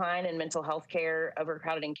 Extreme decline in mental health care,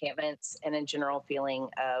 overcrowded encampments, and a general feeling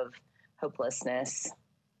of hopelessness.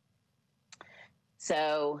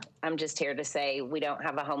 So I'm just here to say we don't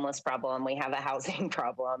have a homeless problem. We have a housing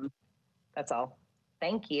problem. That's all.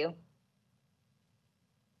 Thank you.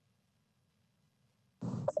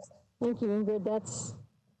 Thank you, Ingrid. That's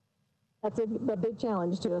a big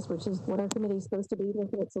challenge to us, which is what our committee is supposed to be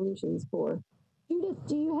looking at solutions for. Judith,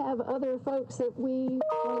 do you have other folks that we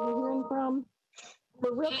want to be hearing from?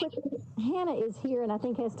 But real quick, Hannah is here and I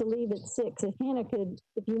think has to leave at 6. If Hannah could,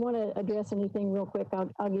 if you want to address anything real quick,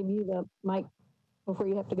 I'll give you the mic before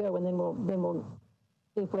you have to go, and then we'll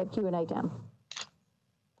see if we have Q&A time.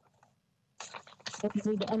 If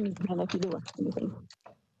you need to unmute Hannah if you do want anything.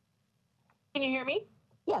 Can you hear me?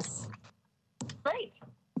 Yes. Great.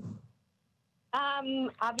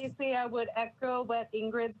 Obviously, I would echo what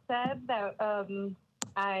Ingrid said, that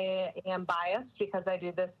I am biased because I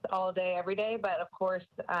do this all day, every day. But of course,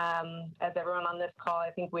 as everyone on this call,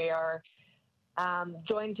 I think we are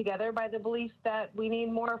joined together by the belief that we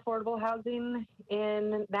need more affordable housing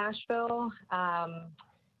in Nashville.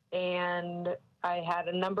 And I had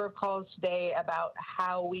a number of calls today about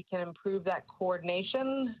how we can improve that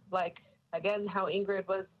coordination, like, again, how Ingrid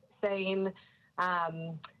was saying,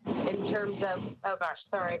 in terms of, oh gosh,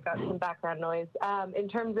 sorry, I've got some background noise. In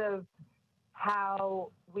terms of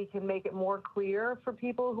how we can make it more clear for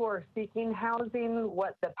people who are seeking housing,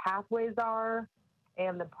 what the pathways are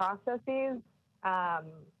and the processes.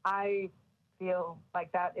 I feel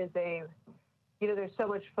like that is there's so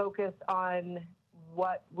much focus on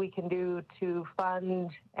what we can do to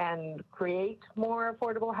fund and create more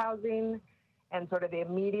affordable housing and sort of the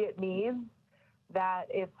immediate needs, that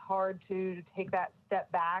it's hard to take that step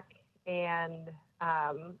back and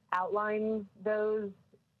outline those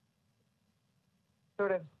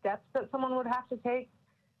sort of steps that someone would have to take.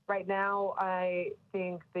 Right now, I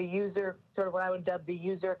think the user, sort of what I would dub the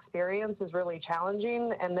user experience, is really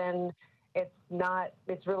challenging. And then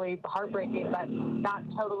it's really heartbreaking, but not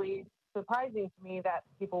totally surprising to me that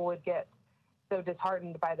people would get so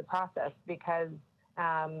disheartened by the process, because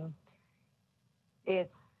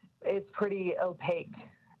it's pretty opaque.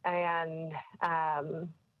 And,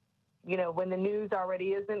 when the news already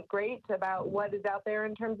isn't great about what is out there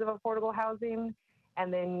in terms of affordable housing,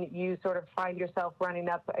 and then you sort of find yourself running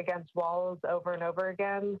up against walls over and over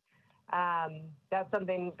again, that's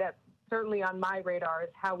something that's certainly on my radar, is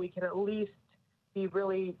how we can at least be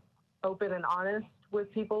really open and honest with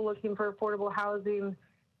people looking for affordable housing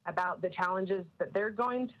about the challenges that they're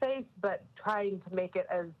going to face, but trying to make it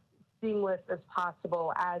as seamless as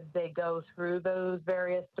possible as they go through those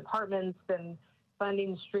various departments and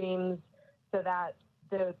funding streams, so that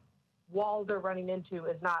the wall they're running into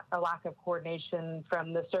is not a lack of coordination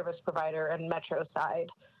from the service provider and Metro side.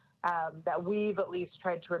 That we've at least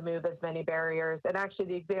tried to remove as many barriers. And actually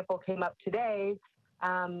the example came up today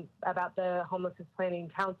about the Homelessness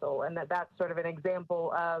Planning Council, and that's sort of an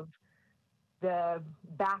example of the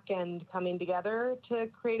back end coming together to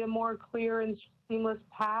create a more clear and seamless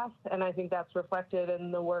path. And I think that's reflected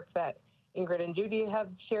in the work that Ingrid and Judy have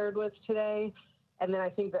shared with today. And then I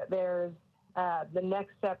think that there's the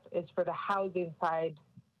next step is for the housing side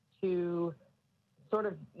to sort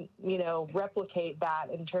of, replicate that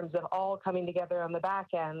in terms of all coming together on the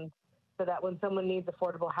back end, so that when someone needs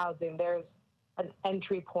affordable housing, there's an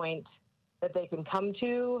entry point that they can come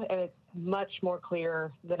to, and it's much more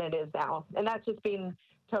clear than it is now. And that's just being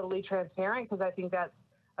totally transparent, because I think that's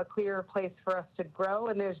a clear place for us to grow.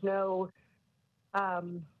 And there's no,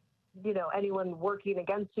 anyone working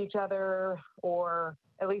against each other, or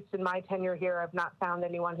at least in my tenure here, I've not found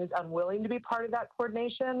anyone who's unwilling to be part of that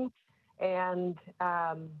coordination. And,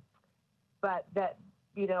 but that,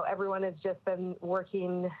 everyone has just been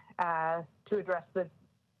working to address the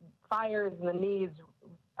fires and the needs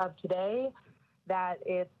of today, that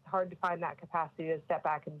it's hard to find that capacity to step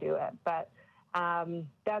back and do it. But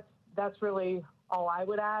that's really all I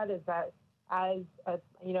would add, is that as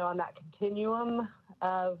on that continuum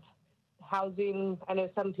of housing, I know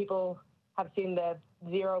some people have seen the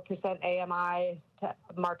 0% AMI to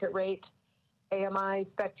market rate AMI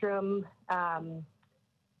spectrum.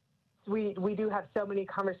 We do have so many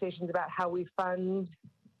conversations about how we fund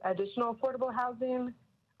additional affordable housing.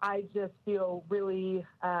 I just feel really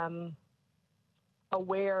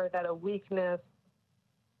aware that a weakness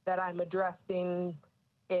that I'm addressing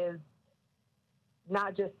is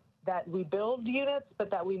not just that we build units, but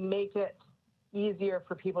that we make it easier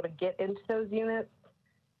for people to get into those units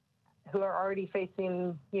who are already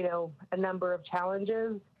facing, a number of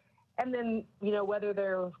challenges. And then, whether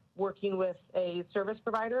they're working with a service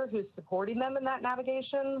provider who's supporting them in that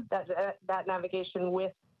navigation, that navigation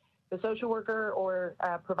with the social worker or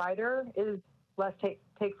provider is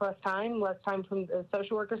takes less time from the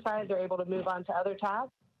social worker side. They're able to move on to other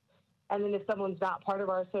tasks. And then if someone's not part of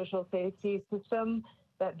our social safety system,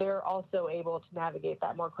 that they're also able to navigate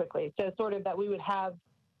that more quickly. So sort of that we would have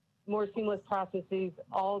more seamless processes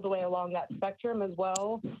all the way along that spectrum as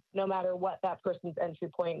well, no matter what that person's entry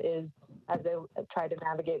point is as they try to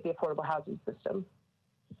navigate the affordable housing system.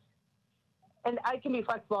 And I can be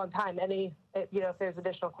flexible on time, if there's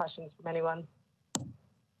additional questions from anyone.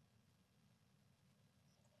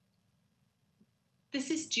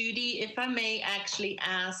 This is Judy. If I may actually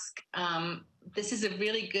ask, this is a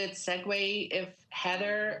really good segue. If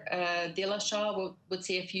Heather Dillashaw would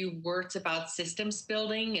say a few words about systems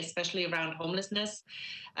building, especially around homelessness.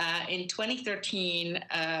 In 2013,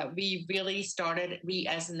 we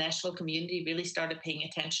as a Nashville community really started paying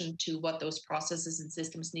attention to what those processes and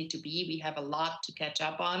systems need to be. We have a lot to catch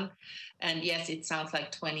up on. And yes, it sounds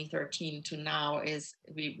like 2013 to now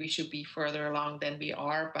we should be further along than we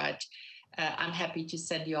are, but I'm happy to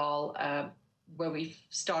send you all where we've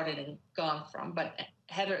started and gone from. But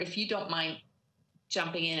Heather, if you don't mind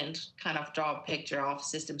jumping in and kind of draw a picture of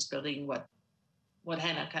systems building, what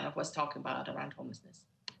Hannah kind of was talking about around homelessness.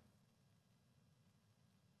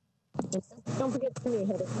 Don't forget to me,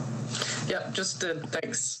 Heather. Yep,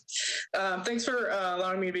 thanks. Thanks for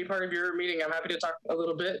allowing me to be part of your meeting. I'm happy to talk a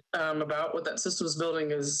little bit about what that systems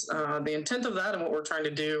building is, the intent of that and what we're trying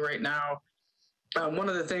to do right now. One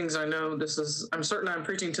of the things I know I'm certain I'm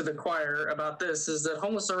preaching to the choir about this, is that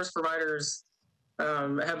homeless service providers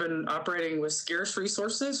have been operating with scarce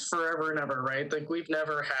resources forever and ever, right? Like, we've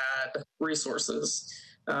never had resources.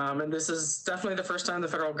 And this is definitely the first time the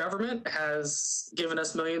federal government has given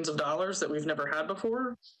us millions of dollars that we've never had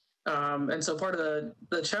before. And so part of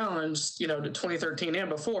the challenge, to 2013 and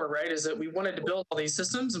before, right, is that we wanted to build all these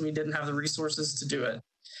systems and we didn't have the resources to do it.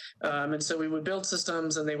 And so we would build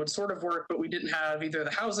systems and they would sort of work, but we didn't have either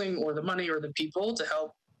the housing or the money or the people to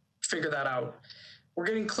help figure that out. We're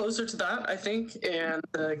getting closer to that, I think, and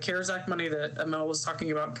the CARES Act money that Amel was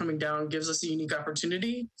talking about coming down gives us a unique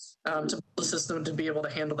opportunity to build a system to be able to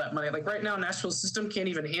handle that money. Like right now, Nashville's system can't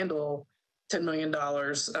even handle $10 million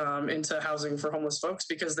into housing for homeless folks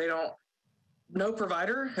because no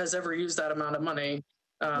provider has ever used that amount of money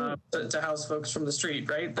to house folks from the street,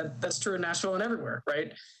 right? That's true in Nashville and everywhere,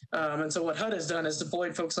 right? And so what HUD has done is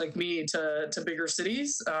deployed folks like me to bigger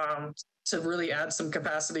cities to really add some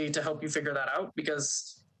capacity to help you figure that out,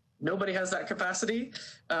 because nobody has that capacity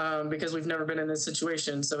because we've never been in this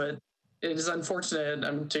situation. So it is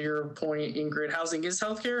unfortunate, to your point, Ingrid, housing is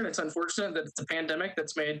healthcare, and it's unfortunate that it's a pandemic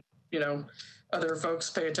that's made, other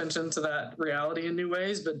folks pay attention to that reality in new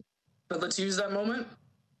ways, but let's use that moment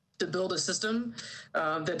to build a system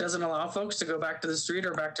that doesn't allow folks to go back to the street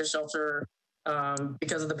or back to shelter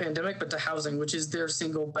because of the pandemic, but to housing, which is their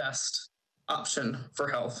single best option for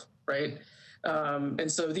health, right? And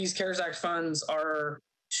so these CARES Act funds are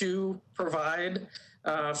to provide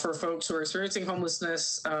for folks who are experiencing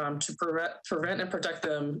homelessness to prevent and protect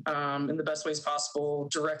them in the best ways possible,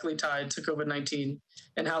 directly tied to COVID-19,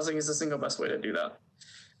 and housing is the single best way to do that.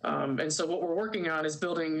 And so what we're working on is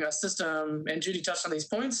building a system, and Judy touched on these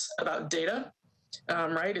points about data,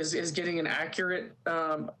 right, is getting an accurate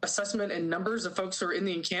assessment and numbers of folks who are in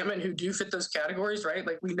the encampment who do fit those categories, right?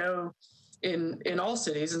 Like we know in all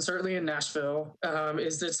cities, and certainly in Nashville,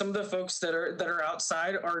 is that some of the folks that are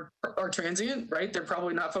outside are transient, right? They're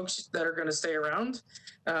probably not folks that are going to stay around.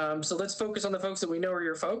 So let's focus on the folks that we know are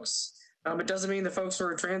your folks. It doesn't mean the folks who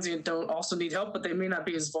are transient don't also need help, but they may not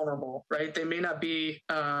be as vulnerable, right? They may not be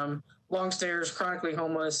long stayers, chronically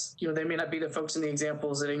homeless. They may not be the folks in the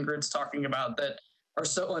examples that Ingrid's talking about that are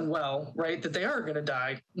so unwell, right, that they are going to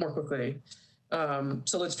die more quickly.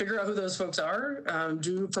 So let's figure out who those folks are,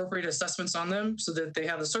 do appropriate assessments on them so that they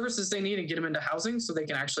have the services they need and get them into housing so they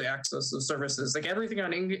can actually access those services. Like everything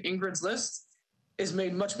on Ingrid's list is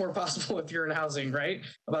made much more possible if you're in housing, right?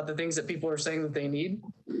 About the things that people are saying that they need.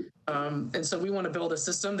 And so we want to build a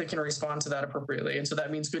system that can respond to that appropriately. And so that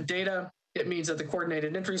means good data. It means that the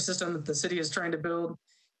coordinated entry system that the city is trying to build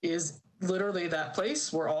is literally that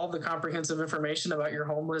place where all the comprehensive information about your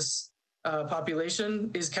homeless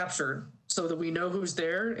population is captured so that we know who's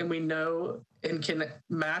there and we know and can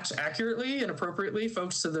match accurately and appropriately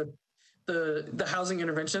folks to the housing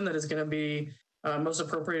intervention that is going to be most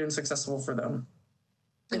appropriate and successful for them.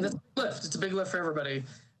 And that's a big lift. It's a big lift for everybody.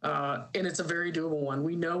 And it's a very doable one.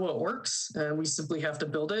 We know what works and we simply have to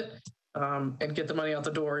build it and get the money out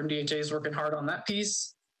the door. MDHA is working hard on that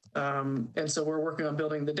piece. And so we're working on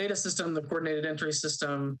building the data system, the coordinated entry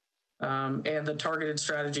system, and the targeted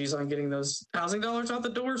strategies on getting those housing dollars out the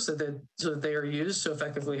door so that they are used to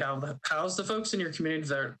effectively house the folks in your community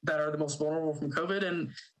that are the most vulnerable from COVID. And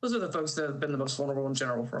those are the folks that have been the most vulnerable in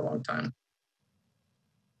general for a long time.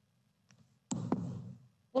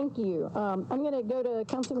 Thank you. I'm going to go to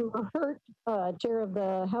Councilmember Hurt, Chair of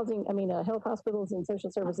the Health, Hospitals, and Social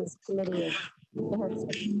Services Committee.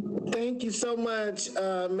 Thank you so much,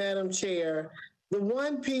 Madam Chair. The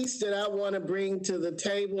one piece that I want to bring to the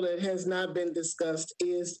table that has not been discussed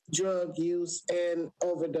is drug use and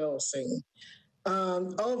overdosing.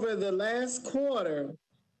 Over the last quarter,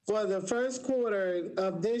 for the first quarter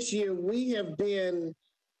of this year, we have been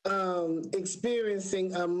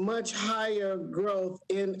experiencing a much higher growth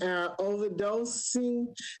in our overdosing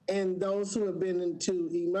and those who have been into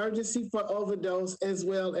emergency for overdose as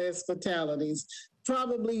well as fatalities.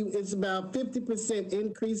 Probably it's about 50%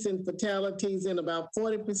 increase in fatalities and about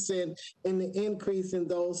 40% in the increase in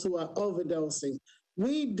those who are overdosing.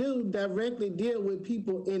 We do directly deal with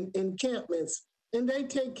people in encampments, and they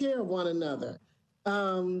take care of one another.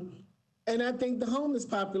 And I think the homeless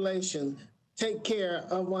population take care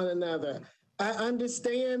of one another. I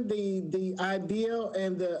understand the ideal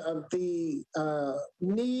and the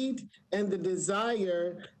need and the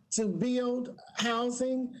desire to build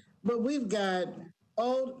housing, but we've got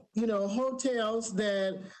old, hotels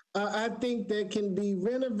that I think that can be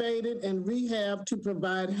renovated and rehabbed to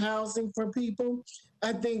provide housing for people.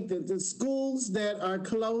 I think that the schools that are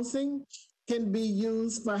closing can be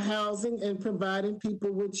used for housing and providing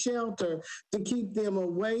people with shelter to keep them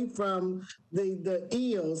away from the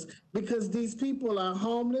ills, because these people are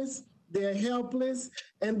homeless, they're helpless,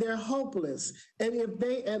 and they're hopeless. And if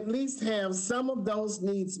they at least have some of those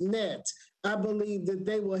needs met, I believe that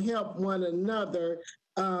they will help one another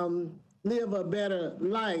live a better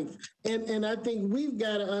life. And I think we've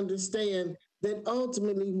got to understand that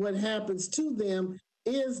ultimately what happens to them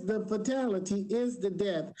is the fatality, is the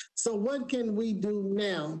death. So what can we do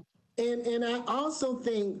now? And I also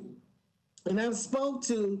think, and I've spoke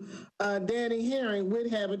to Danny Herring with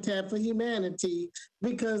Habitat for Humanity,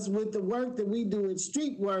 because with the work that we do at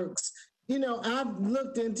StreetWorks, I've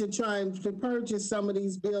looked into trying to purchase some of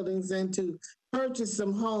these buildings and to purchase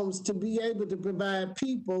some homes to be able to provide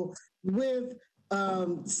people with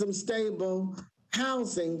some stable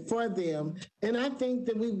housing for them. And I think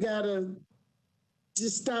that we've got to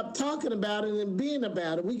just stop talking about it and being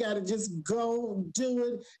about it. We got to just go do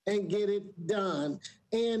it and get it done.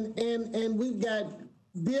 And we've got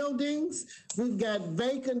buildings, we've got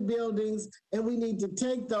vacant buildings, and we need to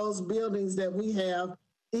take those buildings that we have,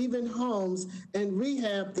 even homes, and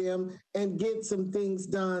rehab them and get some things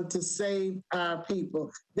done to save our people.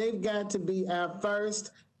 They've got to be our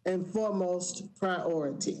first and foremost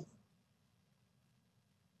priority.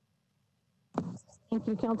 Thank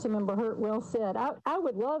you, Councilmember Hurt. Well said. I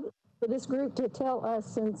would love for this group to tell us,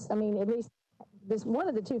 since, at least this one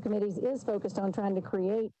of the two committees is focused on trying to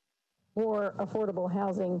create more affordable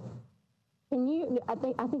housing. I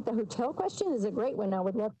think the hotel question is a great one. I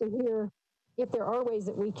would love to hear if there are ways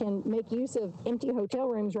that we can make use of empty hotel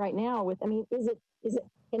rooms right now. Can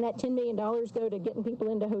that $10 million go to getting people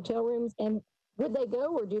into hotel rooms? And would they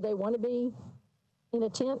go, or do they want to be in a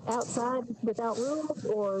tent outside without rooms?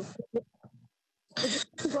 Or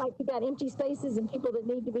it's like you got empty spaces and people that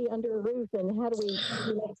need to be under a roof, and how do we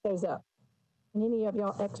mix those up? And any of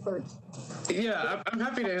y'all experts? Yeah, I'm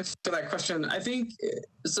happy to answer that question. I think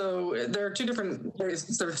so. There are two different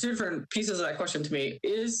pieces of that question to me.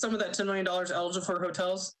 Is some of that $10 million eligible for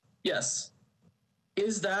hotels? Yes.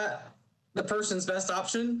 Is that the person's best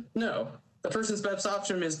option? No. The person's best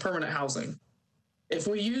option is permanent housing. If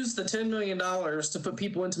we use the $10 million to put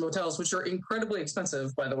people into motels, which are incredibly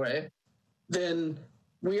expensive, by the way, then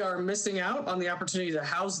we are missing out on the opportunity to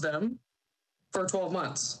house them for 12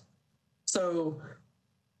 months. So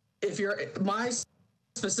my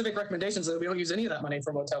specific recommendations are that we don't use any of that money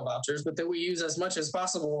for motel vouchers, but that we use as much as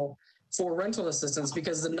possible for rental assistance,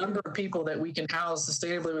 because the number of people that we can house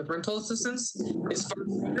sustainably with rental assistance is far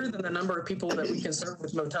greater than the number of people that we can serve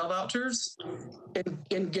with motel vouchers,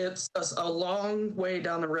 and gets us a long way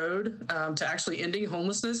down the road to actually ending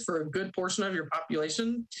homelessness for a good portion of your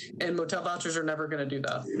population. And motel vouchers are never going to do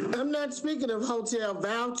that. I'm not speaking of hotel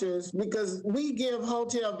vouchers, because we give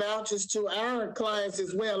hotel vouchers to our clients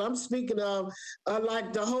as well. I'm speaking of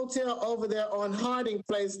like the hotel over there on Harding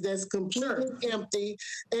Place that's completely empty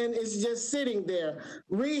and it's just sitting there.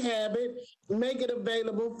 Rehab it, make it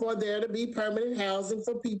available for there to be permanent housing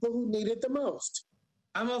for people who need it the most.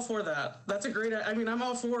 I'm all for that. That's a great, I'm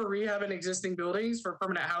all for rehabbing existing buildings for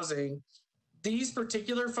permanent housing. These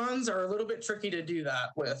particular funds are a little bit tricky to do that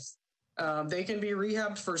with. They can be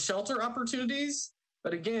rehabbed for shelter opportunities,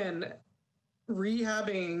 but again,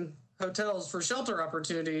 rehabbing hotels for shelter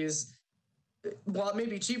opportunities, while it may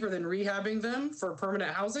be cheaper than rehabbing them for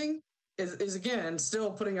permanent housing, is again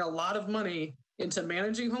still putting a lot of money into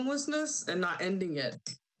managing homelessness and not ending it.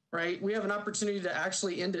 Right? We have an opportunity to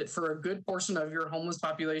actually end it for a good portion of your homeless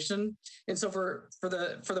population. And so for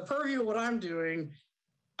the purview of what I'm doing,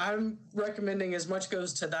 I'm recommending as much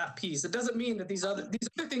goes to that piece. It doesn't mean that these other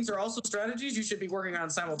things are also strategies you should be working on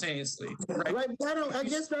simultaneously. Right? I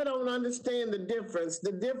guess I don't understand the difference.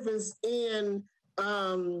 The difference in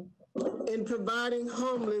providing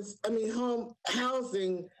home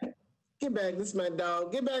housing Get back, this is my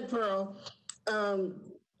dog. Get back, Pearl. Of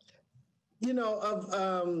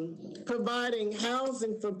providing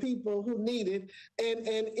housing for people who need it. And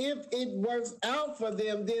if it works out for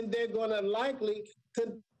them, then they're going to likely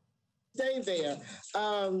stay there.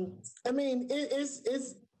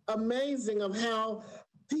 It's amazing of how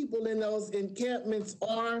people in those encampments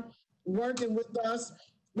are working with us,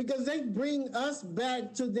 because they bring us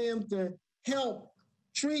back to them to help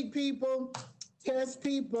treat people, test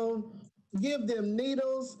people, give them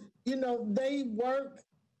needles. They work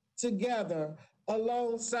together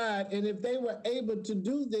alongside. And if they were able to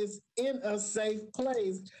do this in a safe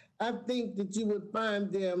place, I think that you would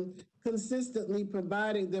find them consistently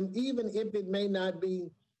providing them, even if it may not be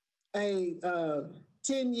a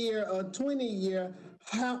 10-year or 20-year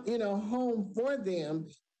home for them,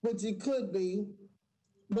 which it could be,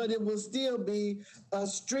 but it will still be a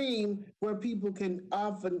stream where people can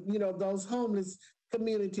often, those homeless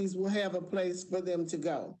communities will have a place for them to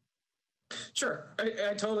go. Sure,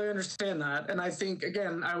 I totally understand that. And I think,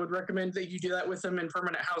 again, I would recommend that you do that with them in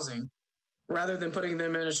permanent housing rather than putting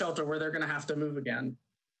them in a shelter where they're going to have to move again,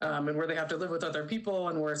 and where they have to live with other people,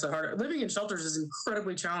 and where it's hard. Living in shelters is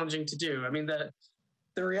incredibly challenging to do. I mean, the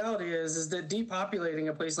reality is that depopulating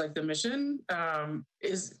a place like the Mission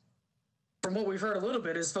is, from what we've heard a little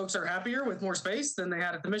bit, is folks are happier with more space than they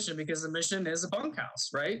had at the Mission, because the Mission is a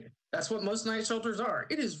bunkhouse, right? That's what most night shelters are.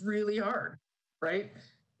 It is really hard, right?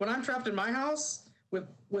 When I'm trapped in my house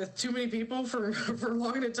with too many people for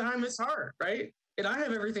long at a time, it's hard, right? And I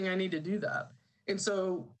have everything I need to do that. And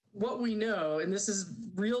so what we know, and this is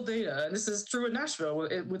real data, and this is true in Nashville,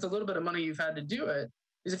 with a little bit of money you've had to do it,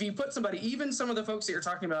 is if you put somebody, even some of the folks that you're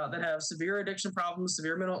talking about that have severe addiction problems,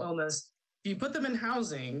 severe mental illness, if you put them in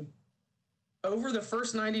housing, over the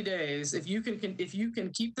first 90 days, if you can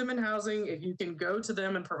keep them in housing, if you can go to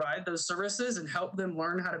them and provide those services and help them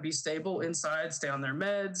learn how to be stable inside, stay on their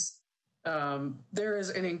meds, there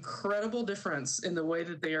is an incredible difference in the way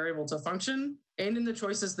that they are able to function and in the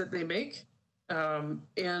choices that they make.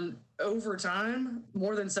 And over time,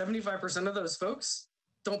 more than 75% of those folks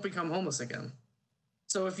don't become homeless again.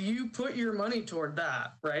 So if you put your money toward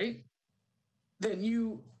that, right, then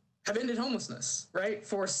you have ended homelessness, right?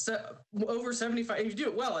 For over 75, if you do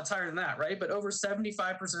it well, it's higher than that, right? But over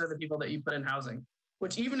 75% of the people that you put in housing,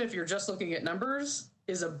 which even if you're just looking at numbers,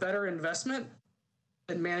 is a better investment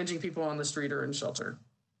than managing people on the street or in shelter.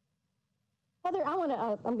 Heather,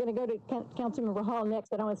 I'm going to go to Councilmember Hall next,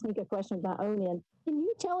 but I want to sneak a question of my own in. Can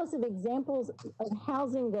you tell us of examples of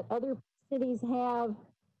housing that other cities have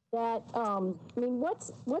that,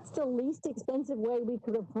 what's the least expensive way we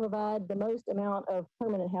could provide the most amount of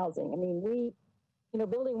permanent housing? I mean,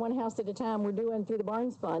 building one house at a time, we're doing through the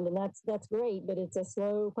Barnes Fund, and that's great, but it's a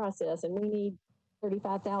slow process, and we need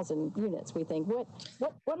 35,000 units, we think. What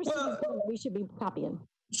are some of the things we should be copying?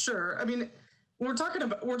 Sure. I mean, we're talking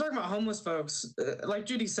about homeless folks. Like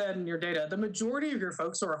Judy said in your data, the majority of your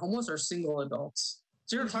folks who are homeless are single adults.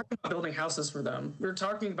 So you're talking about building houses for them. You're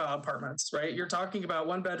talking about apartments, right? You're talking about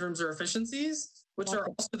 1-bedrooms or efficiencies, which are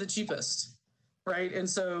also the cheapest, right? And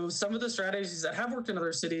so some of the strategies that have worked in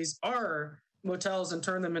other cities are motels and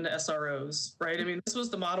turn them into SROs, right? I mean, this was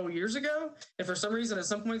the model years ago. And for some reason, at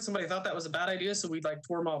some point, somebody thought that was a bad idea. So we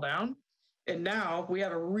tore them all down. And now we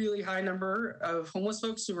have a really high number of homeless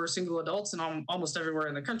folks who are single adults in almost everywhere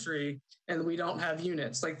in the country. And we don't have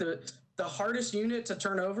units. Like the hardest unit to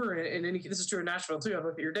turn over, and this is true in Nashville too, I've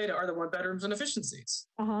looked at your data, are the 1-bedrooms and efficiencies.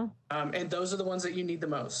 And those are the ones that you need the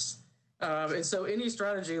most. And so any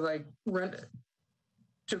strategy like rent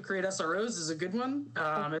to create SROs is a good one.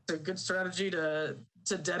 It's a good strategy to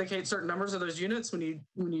dedicate certain numbers of those units when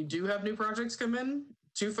you do have new projects come in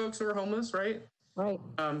to folks who are homeless, right? Right.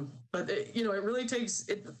 But it really takes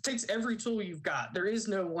every tool you've got. There is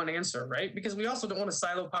no one answer, right? Because we also don't want to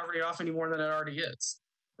silo poverty off any more than it already is,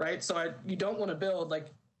 right? So you don't want to build and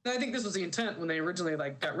I think this was the intent when they originally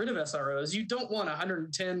got rid of SROs. You don't want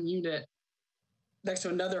 110 unit next to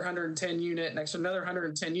another 110 unit, next to another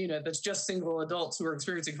 110 unit that's just single adults who are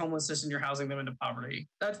experiencing homelessness and you're housing them into poverty.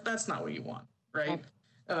 That's not what you want, right?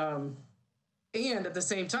 And at the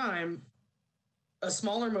same time, a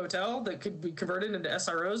smaller motel that could be converted into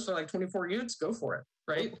SROs for 24 units, go for it,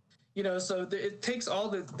 right? So it takes all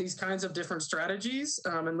these kinds of different strategies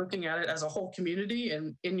and looking at it as a whole community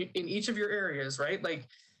and in each of your areas, right?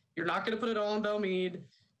 You're not going to put it all in Belmead.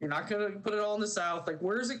 You're not going to put it all in the South.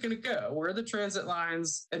 Where is it going to go? Where are the transit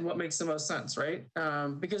lines and what makes the most sense, right?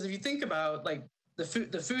 Because if you think about the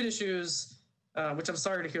food issues, which I'm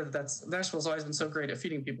sorry to hear Nashville's always been so great at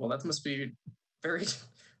feeding people. That must be very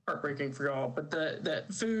heartbreaking for y'all, but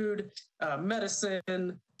that food,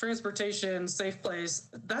 medicine, transportation, safe place,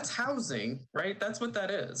 that's housing, right? That's what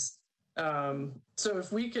that is. So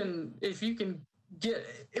if you can get,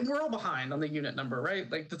 and we're all behind on the unit number,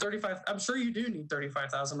 right? Like the 35, I'm sure you do need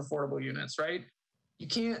 35,000 affordable units, right? You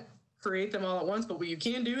can't create them all at once, but what you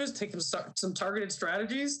can do is take some targeted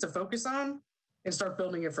strategies to focus on and start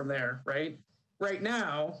building it from there, right? Right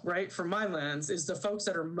now, right, from my lens, is the folks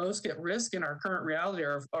that are most at risk in our current reality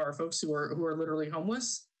are folks who are literally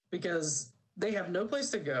homeless because they have no place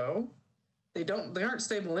to go. They aren't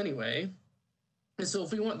stable anyway. And so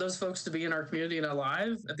if we want those folks to be in our community and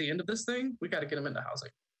alive at the end of this thing, we got to get them into housing.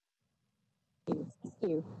 Thank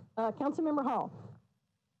you. Councilmember Hall.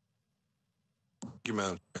 Thank you,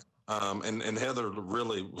 Madam. And Heather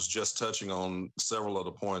really was just touching on several of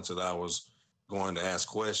the points that I was going to ask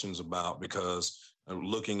questions about, because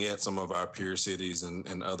looking at some of our peer cities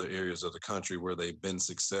and other areas of the country where they've been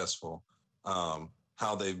successful,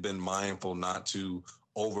 how they've been mindful not to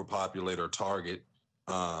overpopulate or target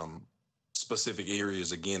specific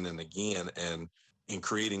areas again and again, and in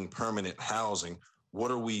creating permanent housing, what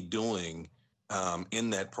are we doing in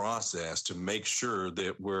that process to make sure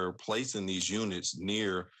that we're placing these units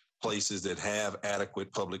near places that have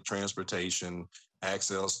adequate public transportation,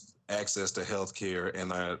 access to healthcare,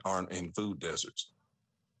 and aren't in food deserts?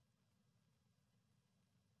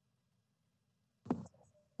 I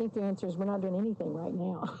think the answer is we're not doing anything right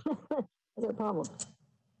now. That's our problem.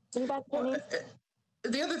 Well,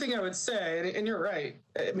 the other thing I would say, and you're right,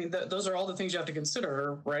 I mean, those are all the things you have to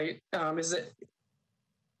consider, right? Is that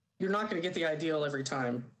you're not going to get the ideal every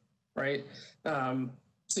time, right?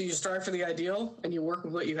 So you strive for the ideal and you work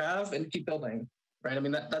with what you have and keep building, right? I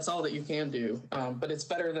mean, that's all that you can do. But it's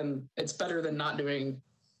better than not doing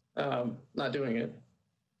it.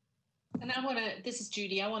 And this is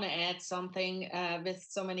Judy, I want to add something with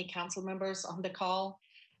so many council members on the call.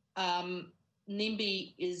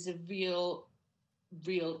 NIMBY is a real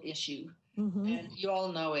issue. Mm-hmm. And you all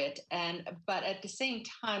know it. But at the same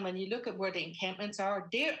time, when you look at where the encampments are,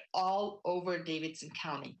 they're all over Davidson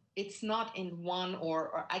County. It's not in one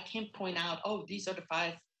or I can't point out, oh, these are the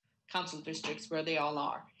 5 council districts where they all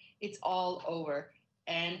are. It's all over.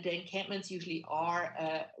 And the encampments usually are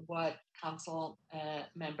what Council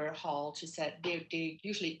Member Hall just said. They're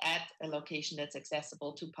usually at a location that's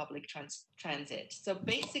accessible to public transit. So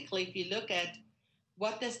basically, if you look at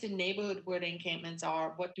what does the neighborhood where the encampments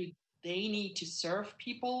are, what do they need to serve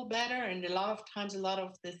people better? And a lot of times, a lot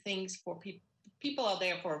of the things for people are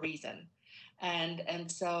there for a reason.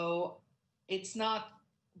 And so it's not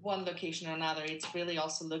one location or another. It's really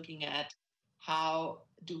also looking at how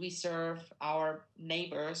do we serve our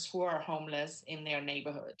neighbors who are homeless in their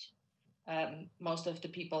neighborhood. Most of the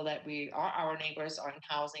people that are our neighbors are in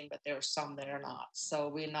housing, but there are some that are not. So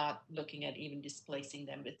we're not looking at even displacing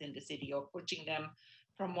them within the city or pushing them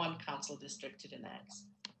from one council district to the next.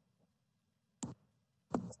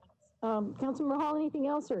 Councilmember Hall, anything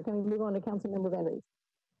else, or can we move on to Councilmember Van Rees?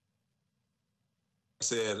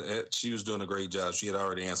 Said she was doing a great job. She had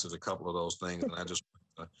already answered a couple of those things, and I just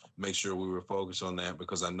make sure we were focused on that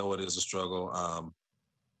because I know it is a struggle.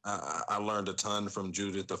 I learned a ton from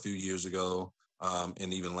Judith a few years ago,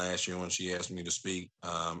 and even last year when she asked me to speak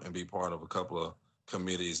and be part of a couple of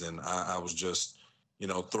committees, and I was just,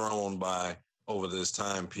 thrown by over this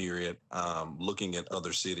time period, looking at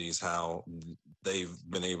other cities, how they've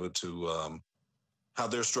been able to, how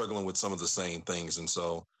they're struggling with some of the same things, and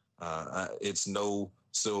so. It's no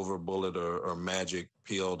silver bullet or magic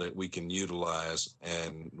pill that we can utilize,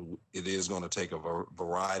 and it is going to take a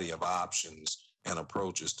variety of options and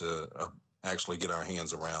approaches to actually get our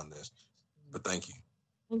hands around this. But thank you.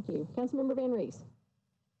 Thank you. Councilmember Van Rees.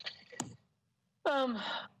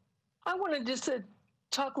 I wanted just to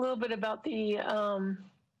talk a little bit about the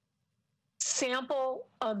sample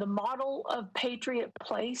of the model of Patriot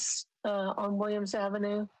Place on Williams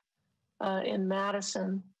Avenue in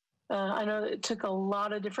Madison. I know that it took a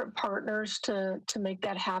lot of different partners to make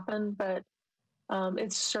that happen, but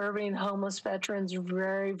it's serving homeless veterans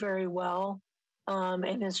very, very well,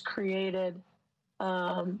 and has created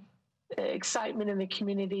excitement in the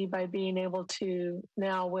community by being able to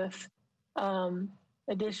now with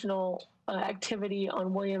additional activity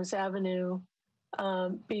on Williams Avenue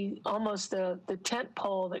be almost the tent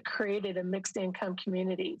pole that created a mixed income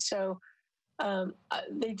community. So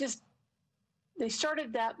they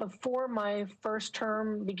started that before my first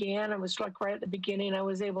term began. It was like right at the beginning. I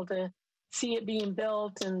was able to see it being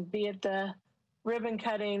built and be at the ribbon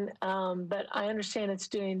cutting, but I understand it's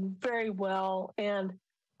doing very well. And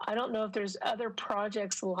I don't know if there's other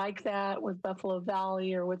projects like that with Buffalo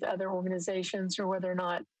Valley or with other organizations, or whether or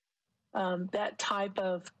not that type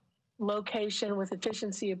of location with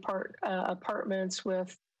efficiency apartments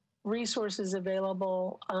with resources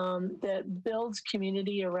available that builds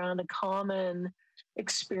community around a common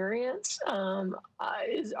experience.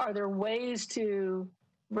 Are there ways to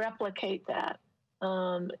replicate that?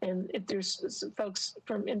 And if there's some folks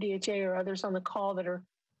from MDHA or others on the call that are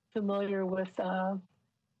familiar with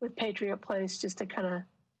Patriot Place, just to kind of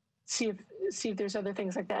see if there's other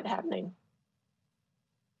things like that happening.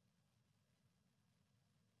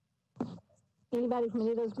 Anybody from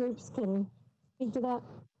any of those groups can speak to that?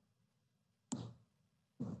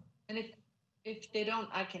 And if they don't,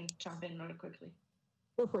 I can jump in really quickly.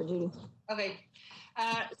 Go for it, Judy. Okay.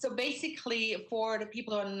 So basically, for the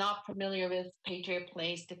people who are not familiar with Patriot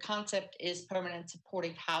Place, the concept is permanent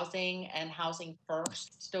supportive housing and housing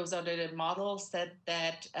first. Those are the models that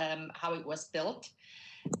how it was built.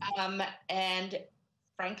 And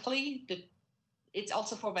frankly, it's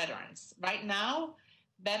also for veterans. Right now,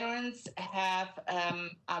 veterans have,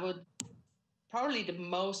 probably the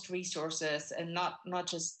most resources, and not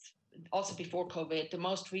just, also before COVID, the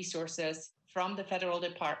most resources from the federal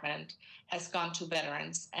department has gone to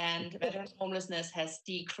veterans, and veteran homelessness has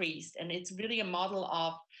decreased. And it's really a model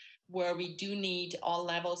of where we do need all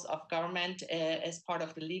levels of government as part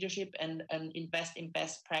of the leadership and invest in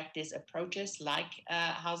best practice approaches like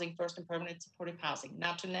housing first and permanent supportive housing.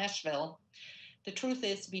 Now to Nashville. The truth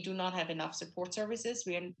is we do not have enough support services.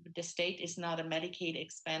 The state is not a Medicaid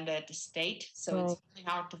expanded state, so It's really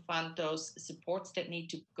hard to fund those supports that need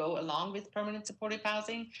to go along with permanent supportive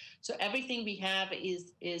housing. So everything we have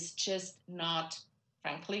is just not,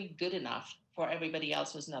 frankly, good enough for everybody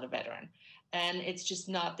else who's not a veteran. And it's just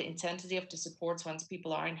not, the intensity of the supports once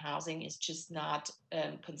people are in housing is just not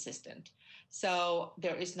consistent. So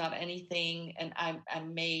there is not anything, and I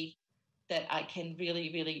may, that I can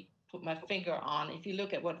really put my finger on. If you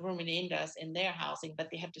look at what Room and Inn does in their housing, but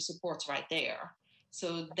they have the supports right there.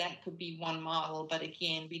 So that could be one model, but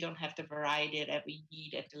again, we don't have the variety that we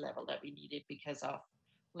need at the level that we need it because of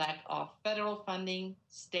lack of federal funding,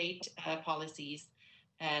 state policies,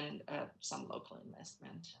 and some local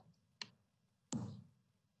investment.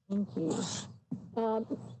 Thank you.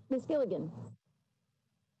 Ms. Gilligan.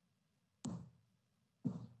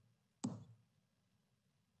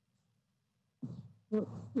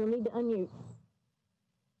 You'll need to unmute.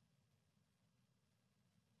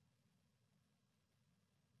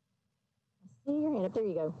 I see your hand up. There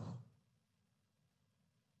you go.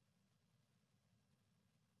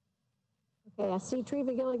 Okay, I see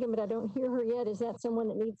Treva Gilligan, but I don't hear her yet. Is that someone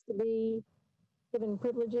that needs to be given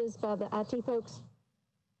privileges by the IT folks?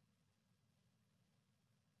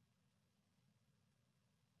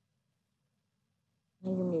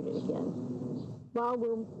 Now you're muted again. While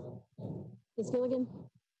we're Ms. Gilligan?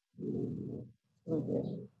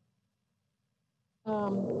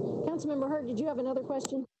 Councilmember Hurt, did you have another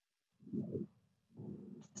question?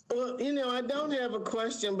 Well, I don't have a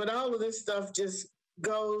question, but all of this stuff just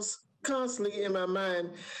goes constantly in my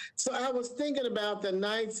mind. So I was thinking about the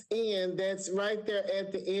Knights Inn that's right there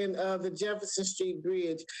at the end of the Jefferson Street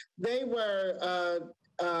Bridge. They were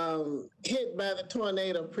hit by the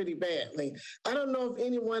tornado pretty badly. I don't know if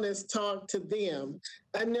anyone has talked to them.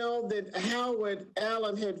 I know that Howard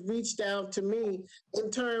Allen had reached out to me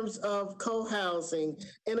in terms of co-housing.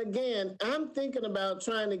 And again, I'm thinking about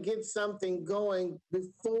trying to get something going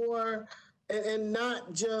before and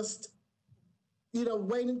not just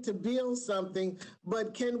waiting to build something,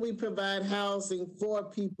 but can we provide housing for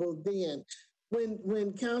people then?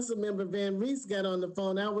 When Councilmember Van Rees got on the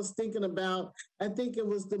phone, I was thinking about, I think it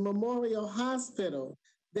was the Memorial Hospital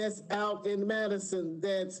that's out in Madison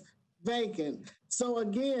that's vacant. So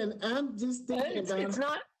again, I'm just thinking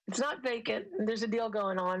about... It's not vacant. There's a deal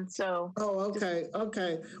going on, so. Oh, okay.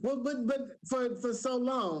 Well, but for so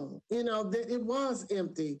long, that it was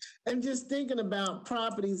empty. And just thinking about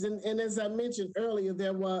properties, and as I mentioned earlier,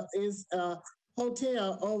 there is a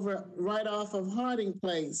hotel right off of Harding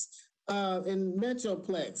Place in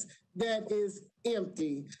Metroplex that is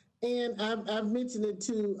empty. And I've mentioned it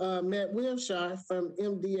to Matt Wilshire from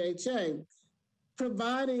MDHA.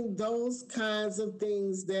 Providing those kinds of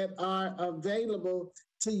things that are available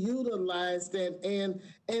to utilize that, and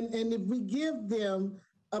if we give them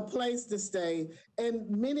a place to stay, and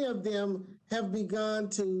many of them have begun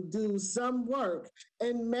to do some work,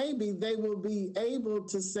 and maybe they will be able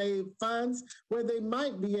to save funds where they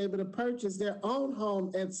might be able to purchase their own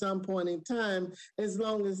home at some point in time, as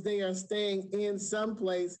long as they are staying in some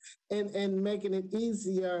place and making it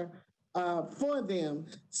easier for them.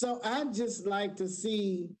 So I'd just like to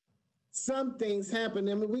see some things happen.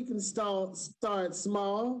 I mean, we can start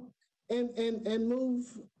small and move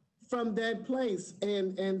from that place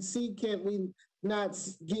and see, can we not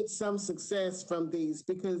get some success from these,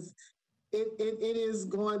 because it is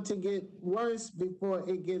going to get worse before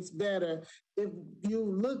it gets better. If you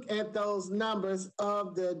look at those numbers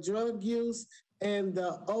of the drug use and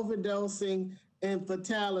the overdosing and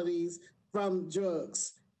fatalities from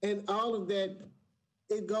drugs and all of that,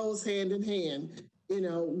 it goes hand in hand,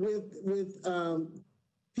 with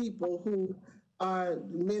people who are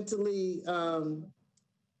mentally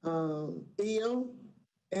ill,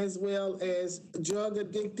 as well as drug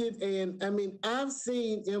addicted. And I mean, I've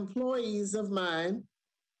seen employees of mine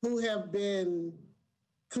who have been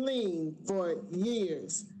clean for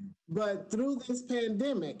years, but through this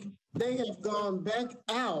pandemic, they have gone back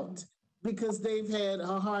out because they've had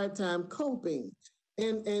a hard time coping.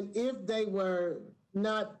 And if they were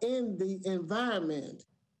not in the environment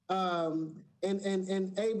and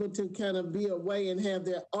able to kind of be away and have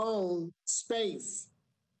their own space,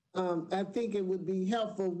 I think it would be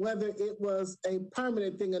helpful, whether it was a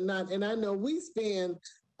permanent thing or not. And I know we spend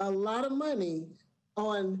a lot of money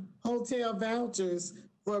on hotel vouchers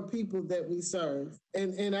for people that we serve.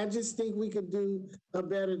 And I just think we could do a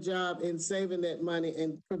better job in saving that money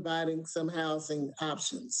and providing some housing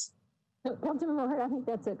options. Councilmember Hurd, I think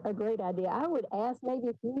that's a great idea. I would ask maybe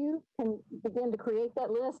if you can begin to create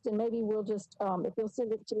that list, and maybe we'll just, if you'll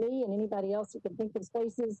send it to me and anybody else who can think of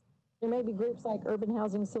spaces, there may be groups like Urban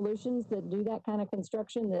Housing Solutions that do that kind of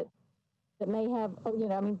construction that may have,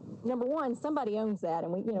 number one, somebody owns that,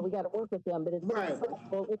 and we got to work with them. But it's right.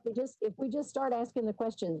 Well, if we just start asking the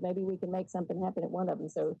questions, maybe we can make something happen at one of them.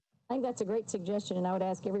 So I think that's a great suggestion, and I would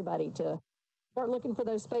ask everybody to start looking for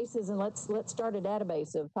those spaces, and let's start a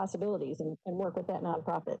database of possibilities and work with that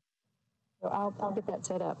nonprofit. So I'll get that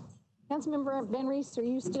set up. Councilmember Van Rees, are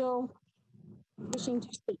you still wishing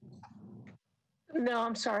to speak? No,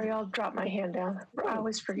 I'm sorry. I'll drop my hand down. I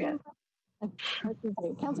always forget.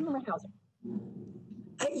 Councilmember Hauser.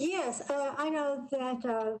 Yes, I know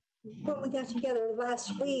that when we got together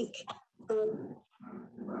last week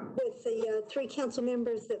with the three council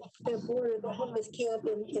members that boarded the homeless camp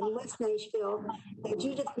in West Nashville,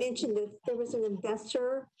 Judith mentioned that there was an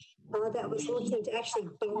investor that was looking to actually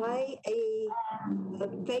buy a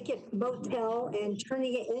vacant motel and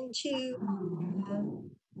turning it into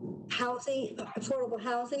housing, affordable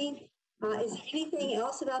housing. Is there anything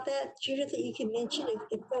else about that, Judith, that you can mention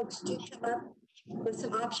if folks do come up with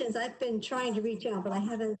some options? I've been trying to reach out, but I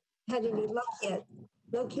haven't had any luck yet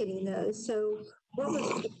locating those. So what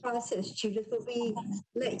was the process, Judith? Will we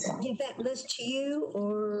give that list to you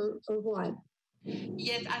or what?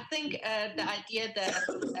 Yes, I think the idea that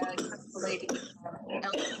with creating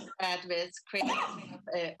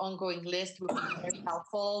an ongoing list would be very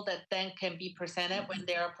helpful, that then can be presented when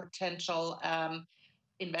there are potential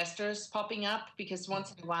investors popping up, because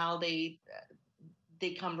once in a while they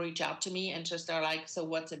come reach out to me and just are like, so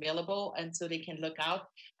what's available? And so they can look out.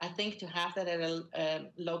 I think to have that at a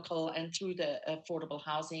local and through the Affordable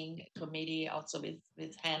Housing Committee, also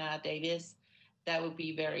with Hannah Davis, that would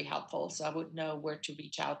be very helpful. So I would know where to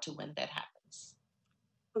reach out to when that happens.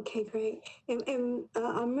 Okay, great. And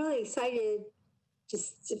I'm really excited to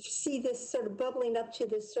see this sort of bubbling up to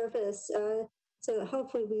the surface. So that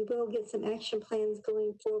hopefully we will get some action plans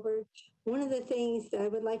going forward. One of the things that I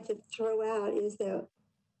would like to throw out is that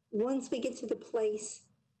once we get to the place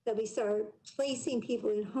that we start placing people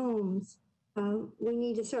in homes, we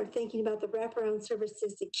need to start thinking about the wraparound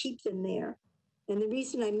services to keep them there. And the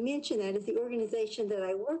reason I mention that is the organization that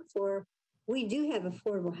I work for, we do have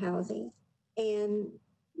affordable housing. And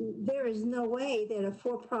there is no way that a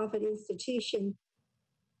for-profit institution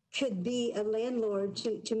could be a landlord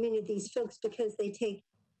to many of these folks, because they take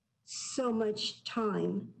so much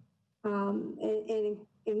time and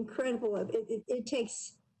incredible. It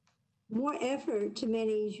takes more effort to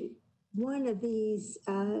manage one of these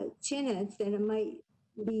tenants than it might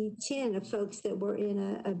be 10 of folks that were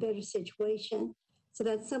in a better situation. So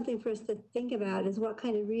that's something for us to think about, is what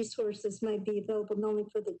kind of resources might be available, not only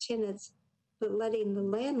for the tenants, but letting the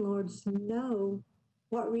landlords know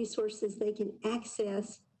what resources they can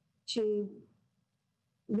access to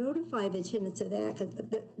notify the tenants of that. Because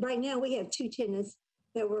right now we have 2 tenants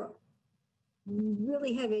that were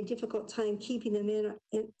really having a difficult time keeping them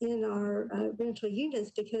in our rental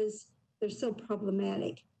units because they're so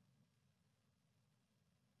problematic.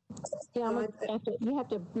 Yeah, you have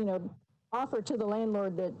to, offer to the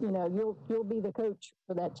landlord that, you'll be the coach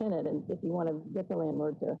for that tenant, and if you want to get the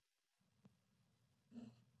landlord to.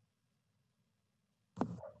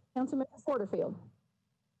 Councilmember Porterfield.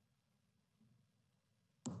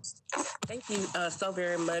 Thank you so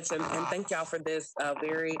very much, and thank y'all for this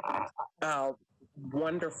very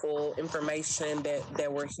wonderful information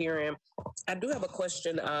that we're hearing. I do have a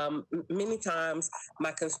question. Many times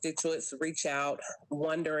my constituents reach out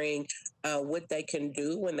wondering what they can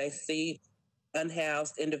do when they see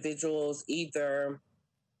unhoused individuals either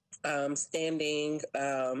standing,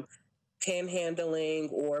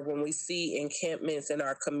 panhandling, or when we see encampments in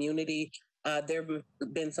our community. There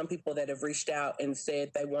have been some people that have reached out and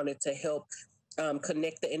said they wanted to help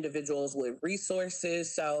connect the individuals with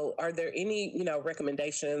resources. So are there any,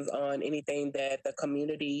 recommendations on anything that the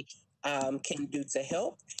community can do to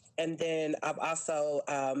help? And then I've also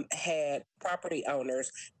had property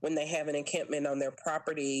owners, when they have an encampment on their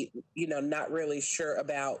property, not really sure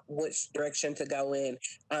about which direction to go in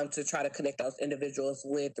to try to connect those individuals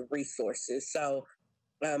with resources. So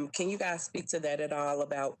can you guys speak to that at all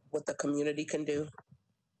about what the community can do?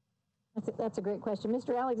 That's a great question.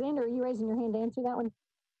 Mr. Alexander, are you raising your hand to answer that one?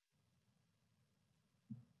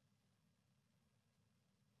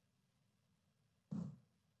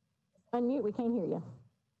 Unmute, we can't hear you.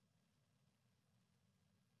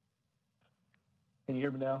 Can you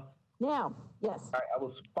hear me now? Now, yes. All right, I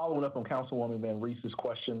was following up on Councilwoman Van Reese's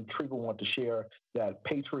question. Treva wanted to share that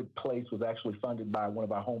Patriot Place was actually funded by one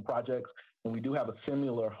of our home projects, and we do have a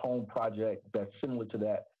similar home project that's similar to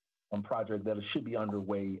that project that should be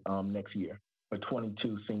underway next year for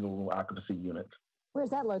 22 single room occupancy units. Where's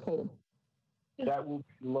that located? That will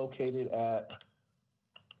be located at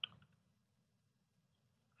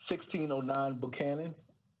 1609 Buchanan.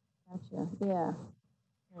 Gotcha. Yeah.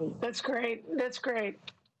 Great. That's great. That's great.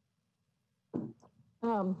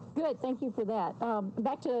 Good. Thank you for that.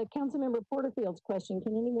 Back to Councilmember Porterfield's question.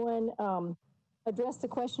 Can anyone address the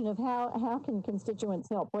question of how can constituents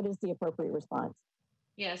help? What is the appropriate response?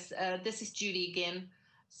 Yes, this is Judy again.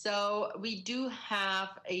 So we do have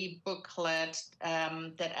a booklet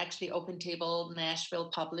that actually Open Table Nashville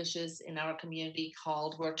publishes in our community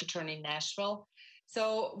called Work to Turn in Nashville.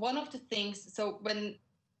 So one of the things, so when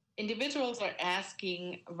individuals are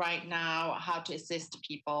asking right now how to assist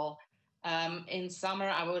people, in summer,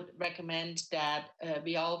 I would recommend that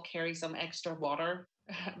we all carry some extra water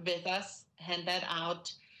with us, hand that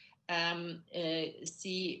out,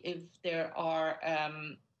 see if there are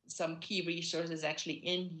some key resources actually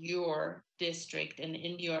in your district and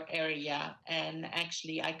in your area. And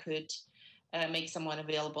actually, I could make someone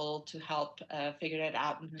available to help figure that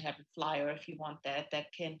out, and have a flyer if you want that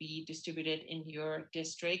can be distributed in your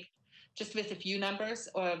district. Just with a few numbers,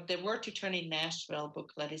 or the Work to Turn in Nashville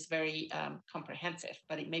booklet is very comprehensive,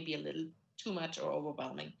 but it may be a little too much or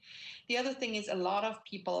overwhelming. The other thing is a lot of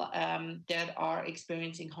people that are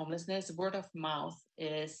experiencing homelessness, word of mouth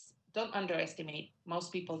is, don't underestimate,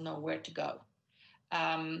 most people know where to go.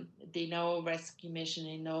 They know rescue mission,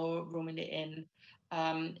 they know room in the inn.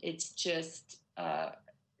 It's just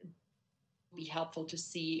be helpful to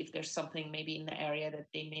see if there's something maybe in the area that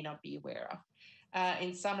they may not be aware of.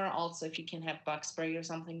 In summer also, if you can have bug spray or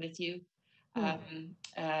something with you,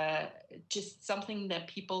 just something that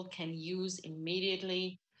people can use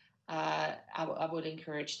immediately, I would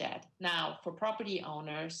encourage that. Now, for property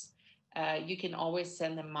owners, you can always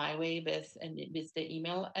send them my way with the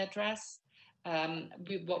email address.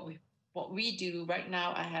 What we do right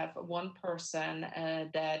now, I have one person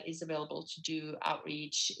that is available to do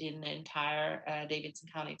outreach in the entire Davidson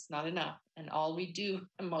County. It's not enough. And all we do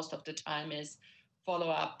most of the time is follow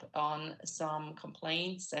up on some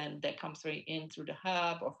complaints and that come through the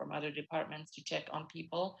hub or from other departments to check on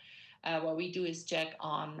people. What we do is check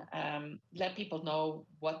on, let people know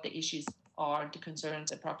what the issues are, the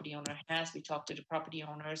concerns a property owner has. We talk to the property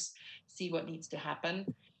owners, see what needs to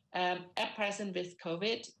happen. At present with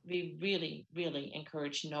COVID, we really, really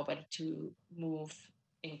encourage nobody to move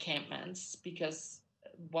encampments, because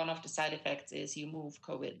one of the side effects is you move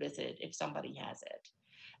COVID with it if somebody has it.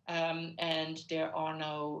 And there are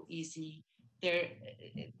no easy,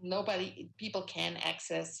 people can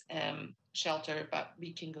access shelter, but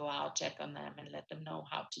we can go out, check on them, and let them know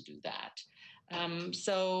how to do that.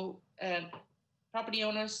 Property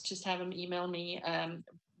owners, just have them email me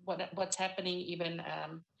what's happening. Even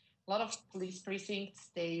a lot of police precincts,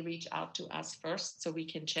 they reach out to us first so we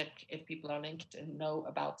can check if people are linked and know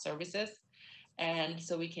about services. And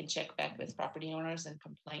so we can check back with property owners and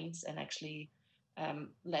complaints and actually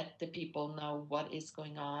let the people know what is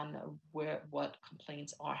going on, what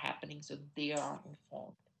complaints are happening, so they are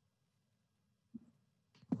informed.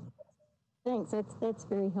 Thanks, that's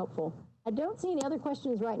very helpful. I don't see any other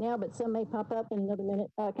questions right now, but some may pop up in another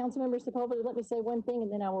minute. Councilmember Sepulveda, let me say one thing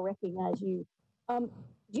and then I will recognize you.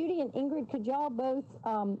 Judy and Ingrid, could y'all both,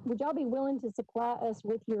 would y'all be willing to supply us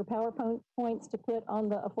with your PowerPoints to put on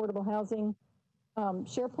the affordable housing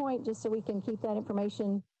SharePoint just so we can keep that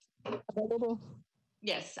information available?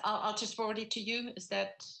 Yes, I'll just forward it to you. Is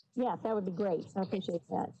that? Yeah, that would be great. I appreciate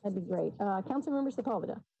that. That'd be great. Councilmember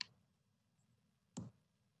Sepulveda.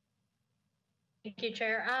 Thank you,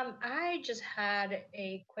 Chair. I just had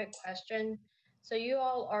a quick question. So you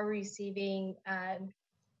all are receiving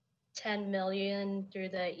 10 million through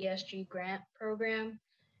the ESG grant program,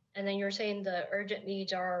 and then you're saying the urgent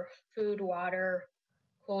needs are food, water,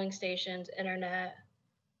 cooling stations, internet,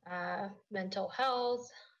 mental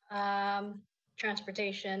health,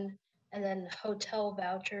 transportation, and then hotel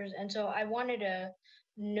vouchers. And so I wanted to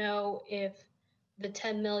know if the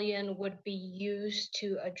 10 million would be used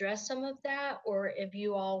to address some of that, or if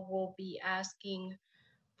you all will be asking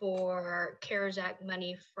for CARES Act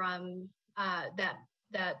money from that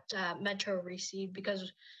Metro received,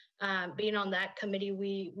 because being on that committee,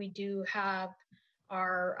 we do have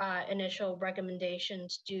our initial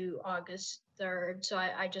recommendations due August 3rd. So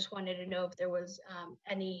I just wanted to know if there was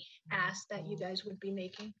any ask that you guys would be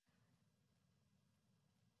making.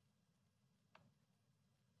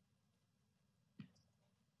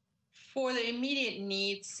 For the immediate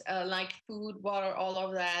needs, like food, water, all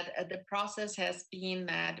of that, the process has been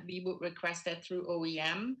that we would request that through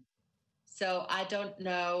OEM. So I don't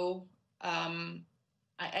know.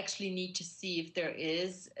 I actually need to see if there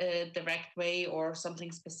is a direct way or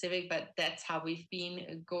something specific, but that's how we've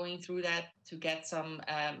been going through that to get some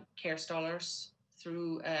CARES dollars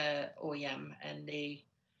through OEM, and they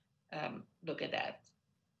look at that.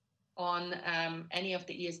 On any of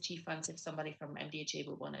the ESG funds, if somebody from MDHA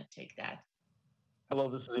would want to take that. Hello,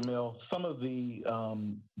 this is Emil. Some of the,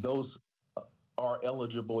 those are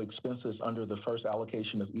eligible expenses under the first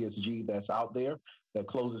allocation of ESG that's out there that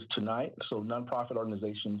closes tonight. So nonprofit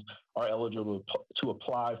organizations are eligible to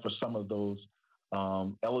apply for some of those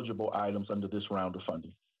eligible items under this round of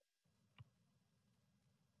funding.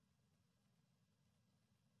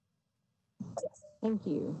 Thank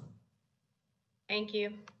you. Thank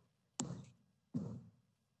you.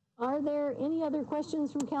 Are there any other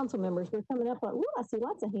questions from council members? We're coming up on, I see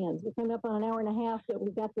lots of hands. We're coming up on an hour and a half, but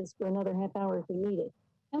we've got this for another half hour if we need it.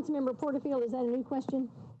 Councilmember Porterfield, is that a new question?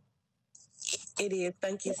 It is.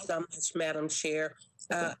 Thank you so much, Madam Chair.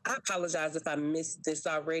 I apologize if I missed this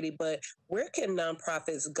already, but where can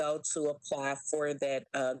nonprofits go to apply for that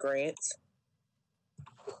grant?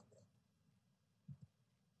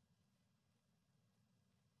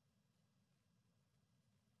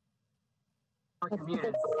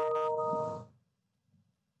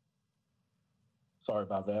 Sorry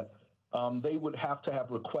about that. They would have to have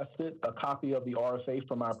requested a copy of the RFA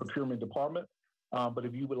from our procurement department. But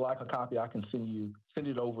if you would like a copy, I can send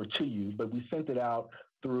it over to you. But we sent it out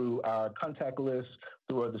through our contact list,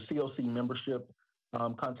 through the COC membership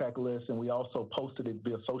contact list, and we also posted it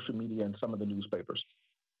via social media and some of the newspapers.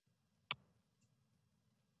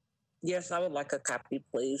 Yes, I would like a copy,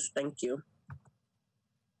 please. Thank you.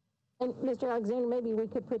 And Mr. Alexander, maybe we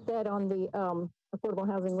could put that on the affordable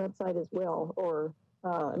housing website as well. Or,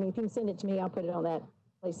 I mean, if you can send it to me, I'll put it on that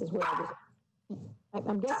place as well.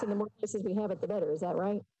 I'm guessing the more places we have it, the better. Is that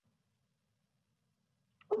right?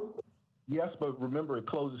 Yes, but remember, it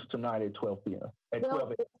closes tonight at 12 p.m. At well,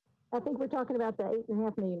 12 I think we're talking about the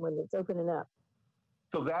 $8.5 million one that's opening up.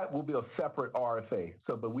 So that will be a separate RFA.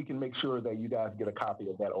 So, but we can make sure that you guys get a copy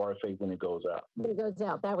of that RFA when it goes out. When it goes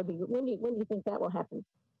out, that would be. When do you think that will happen?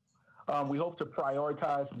 We hope to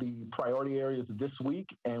prioritize the priority areas this week,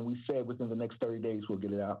 and we said within the next 30 days we'll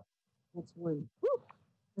get it out. That's one.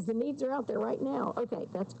 Because the needs are out there right now. Okay,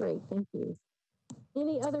 that's great. Thank you.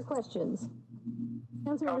 Any other questions?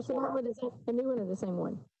 Councilmember Samarwood, is that a new one or the same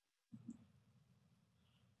one?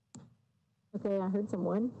 Okay, I heard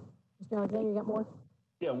someone. Mr. Alexander, you got more?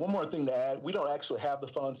 Yeah, one more thing to add. We don't actually have the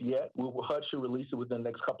funds yet. HUD should release it within the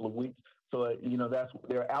next couple of weeks. So, you know,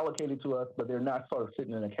 they're allocated to us, but they're not sort of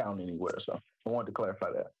sitting in an account anywhere. So I wanted to clarify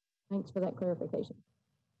that. Thanks for that clarification.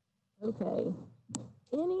 Okay.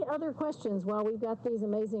 Any other questions while we've got these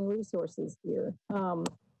amazing resources here?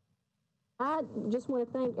 I just want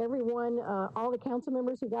to thank everyone, all the council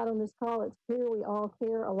members who got on this call. It's clear we all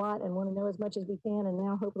care a lot and want to know as much as we can. And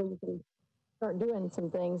now hopefully we can start doing some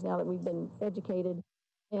things now that we've been educated.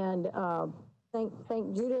 And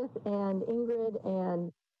thank Judith and Ingrid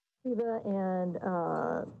and Eva and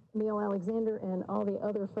Neil Alexander and all the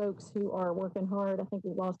other folks who are working hard. I think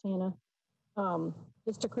we've lost Hannah.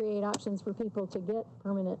 Just to create options for people to get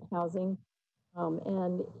permanent housing.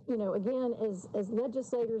 And, you know, again, as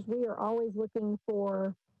legislators, we are always looking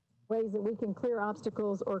for ways that we can clear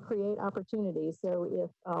obstacles or create opportunities. So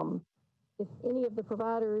if any of the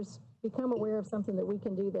providers become aware of something that we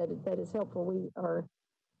can do that is helpful, we are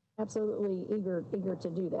absolutely eager to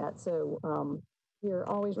do that. So we're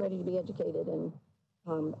always ready to be educated. And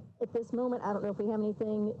at this moment, I don't know if we have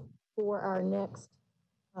anything for our next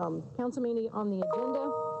council meeting on the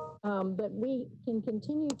agenda, but we can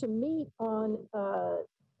continue to meet on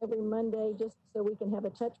every Monday just so we can have a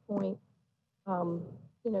touch point,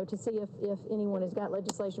 you know, to see if anyone has got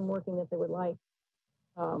legislation working that they would like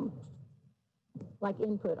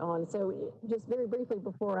input on. So just very briefly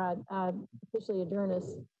before I officially adjourn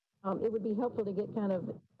us, it would be helpful to get kind of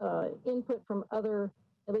input from other,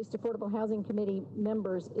 at least Affordable Housing Committee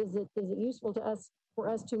members. Is it useful to us for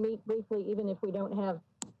us to meet briefly, even if we don't have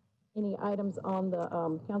any items on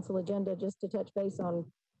the council agenda, just to touch base on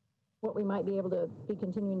what we might be able to be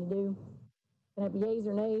continuing to do? Can I have yays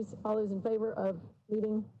or nays? All those in favor of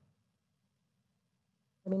meeting?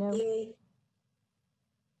 Let me know. Yay.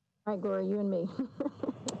 All right, Gloria, you and me.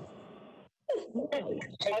 Okay.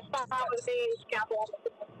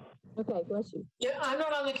 Okay, bless you. Yeah, I'm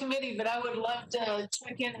not on the committee, but I would love to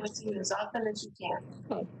check in with you as often as you can.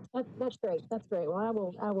 Okay, that's great. That's great.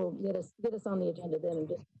 Well, I will get us on the agenda then, and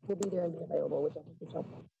just we'll be there and be available, which I think is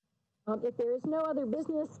helpful. If there is no other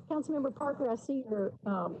business, Councilmember Parker, I see your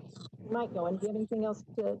mic going. Do you have anything else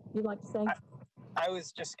you'd like to say? I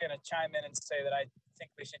was just going to chime in and say that I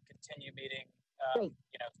think we should continue meeting, you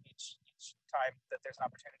know, each time that there's an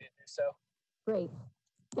opportunity to do so. Great.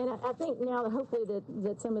 And I think now hopefully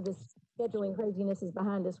that some of this scheduling craziness is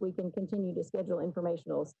behind us, we can continue to schedule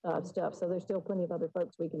informational stuff. So there's still plenty of other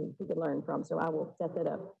folks we can learn from. So I will set that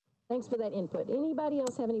up. Thanks for that input. Anybody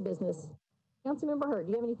else have any business? Councilmember Hurd,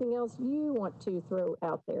 do you have anything else you want to throw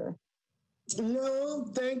out there? No,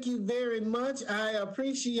 thank you very much. I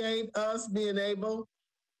appreciate us being able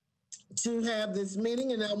to have this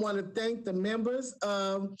meeting, and I want to thank the members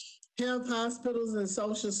of Health, Hospitals, and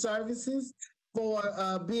Social Services for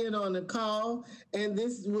being on the call. And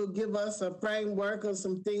this will give us a framework of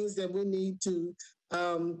some things that we need to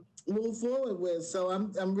move forward with. So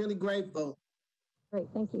I'm really grateful. Great,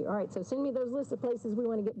 thank you. All right, so send me those lists of places we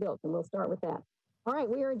want to get built, and we'll start with that. All right,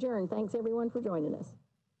 we are adjourned. Thanks, everyone, for joining us.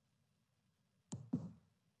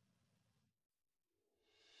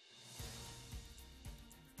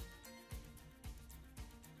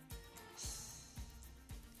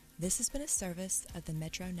 This has been a service of the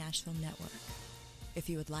Metro Nashville Network. If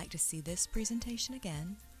you would like to see this presentation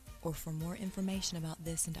again, or for more information about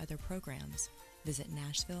this and other programs, visit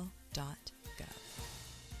nashville.org.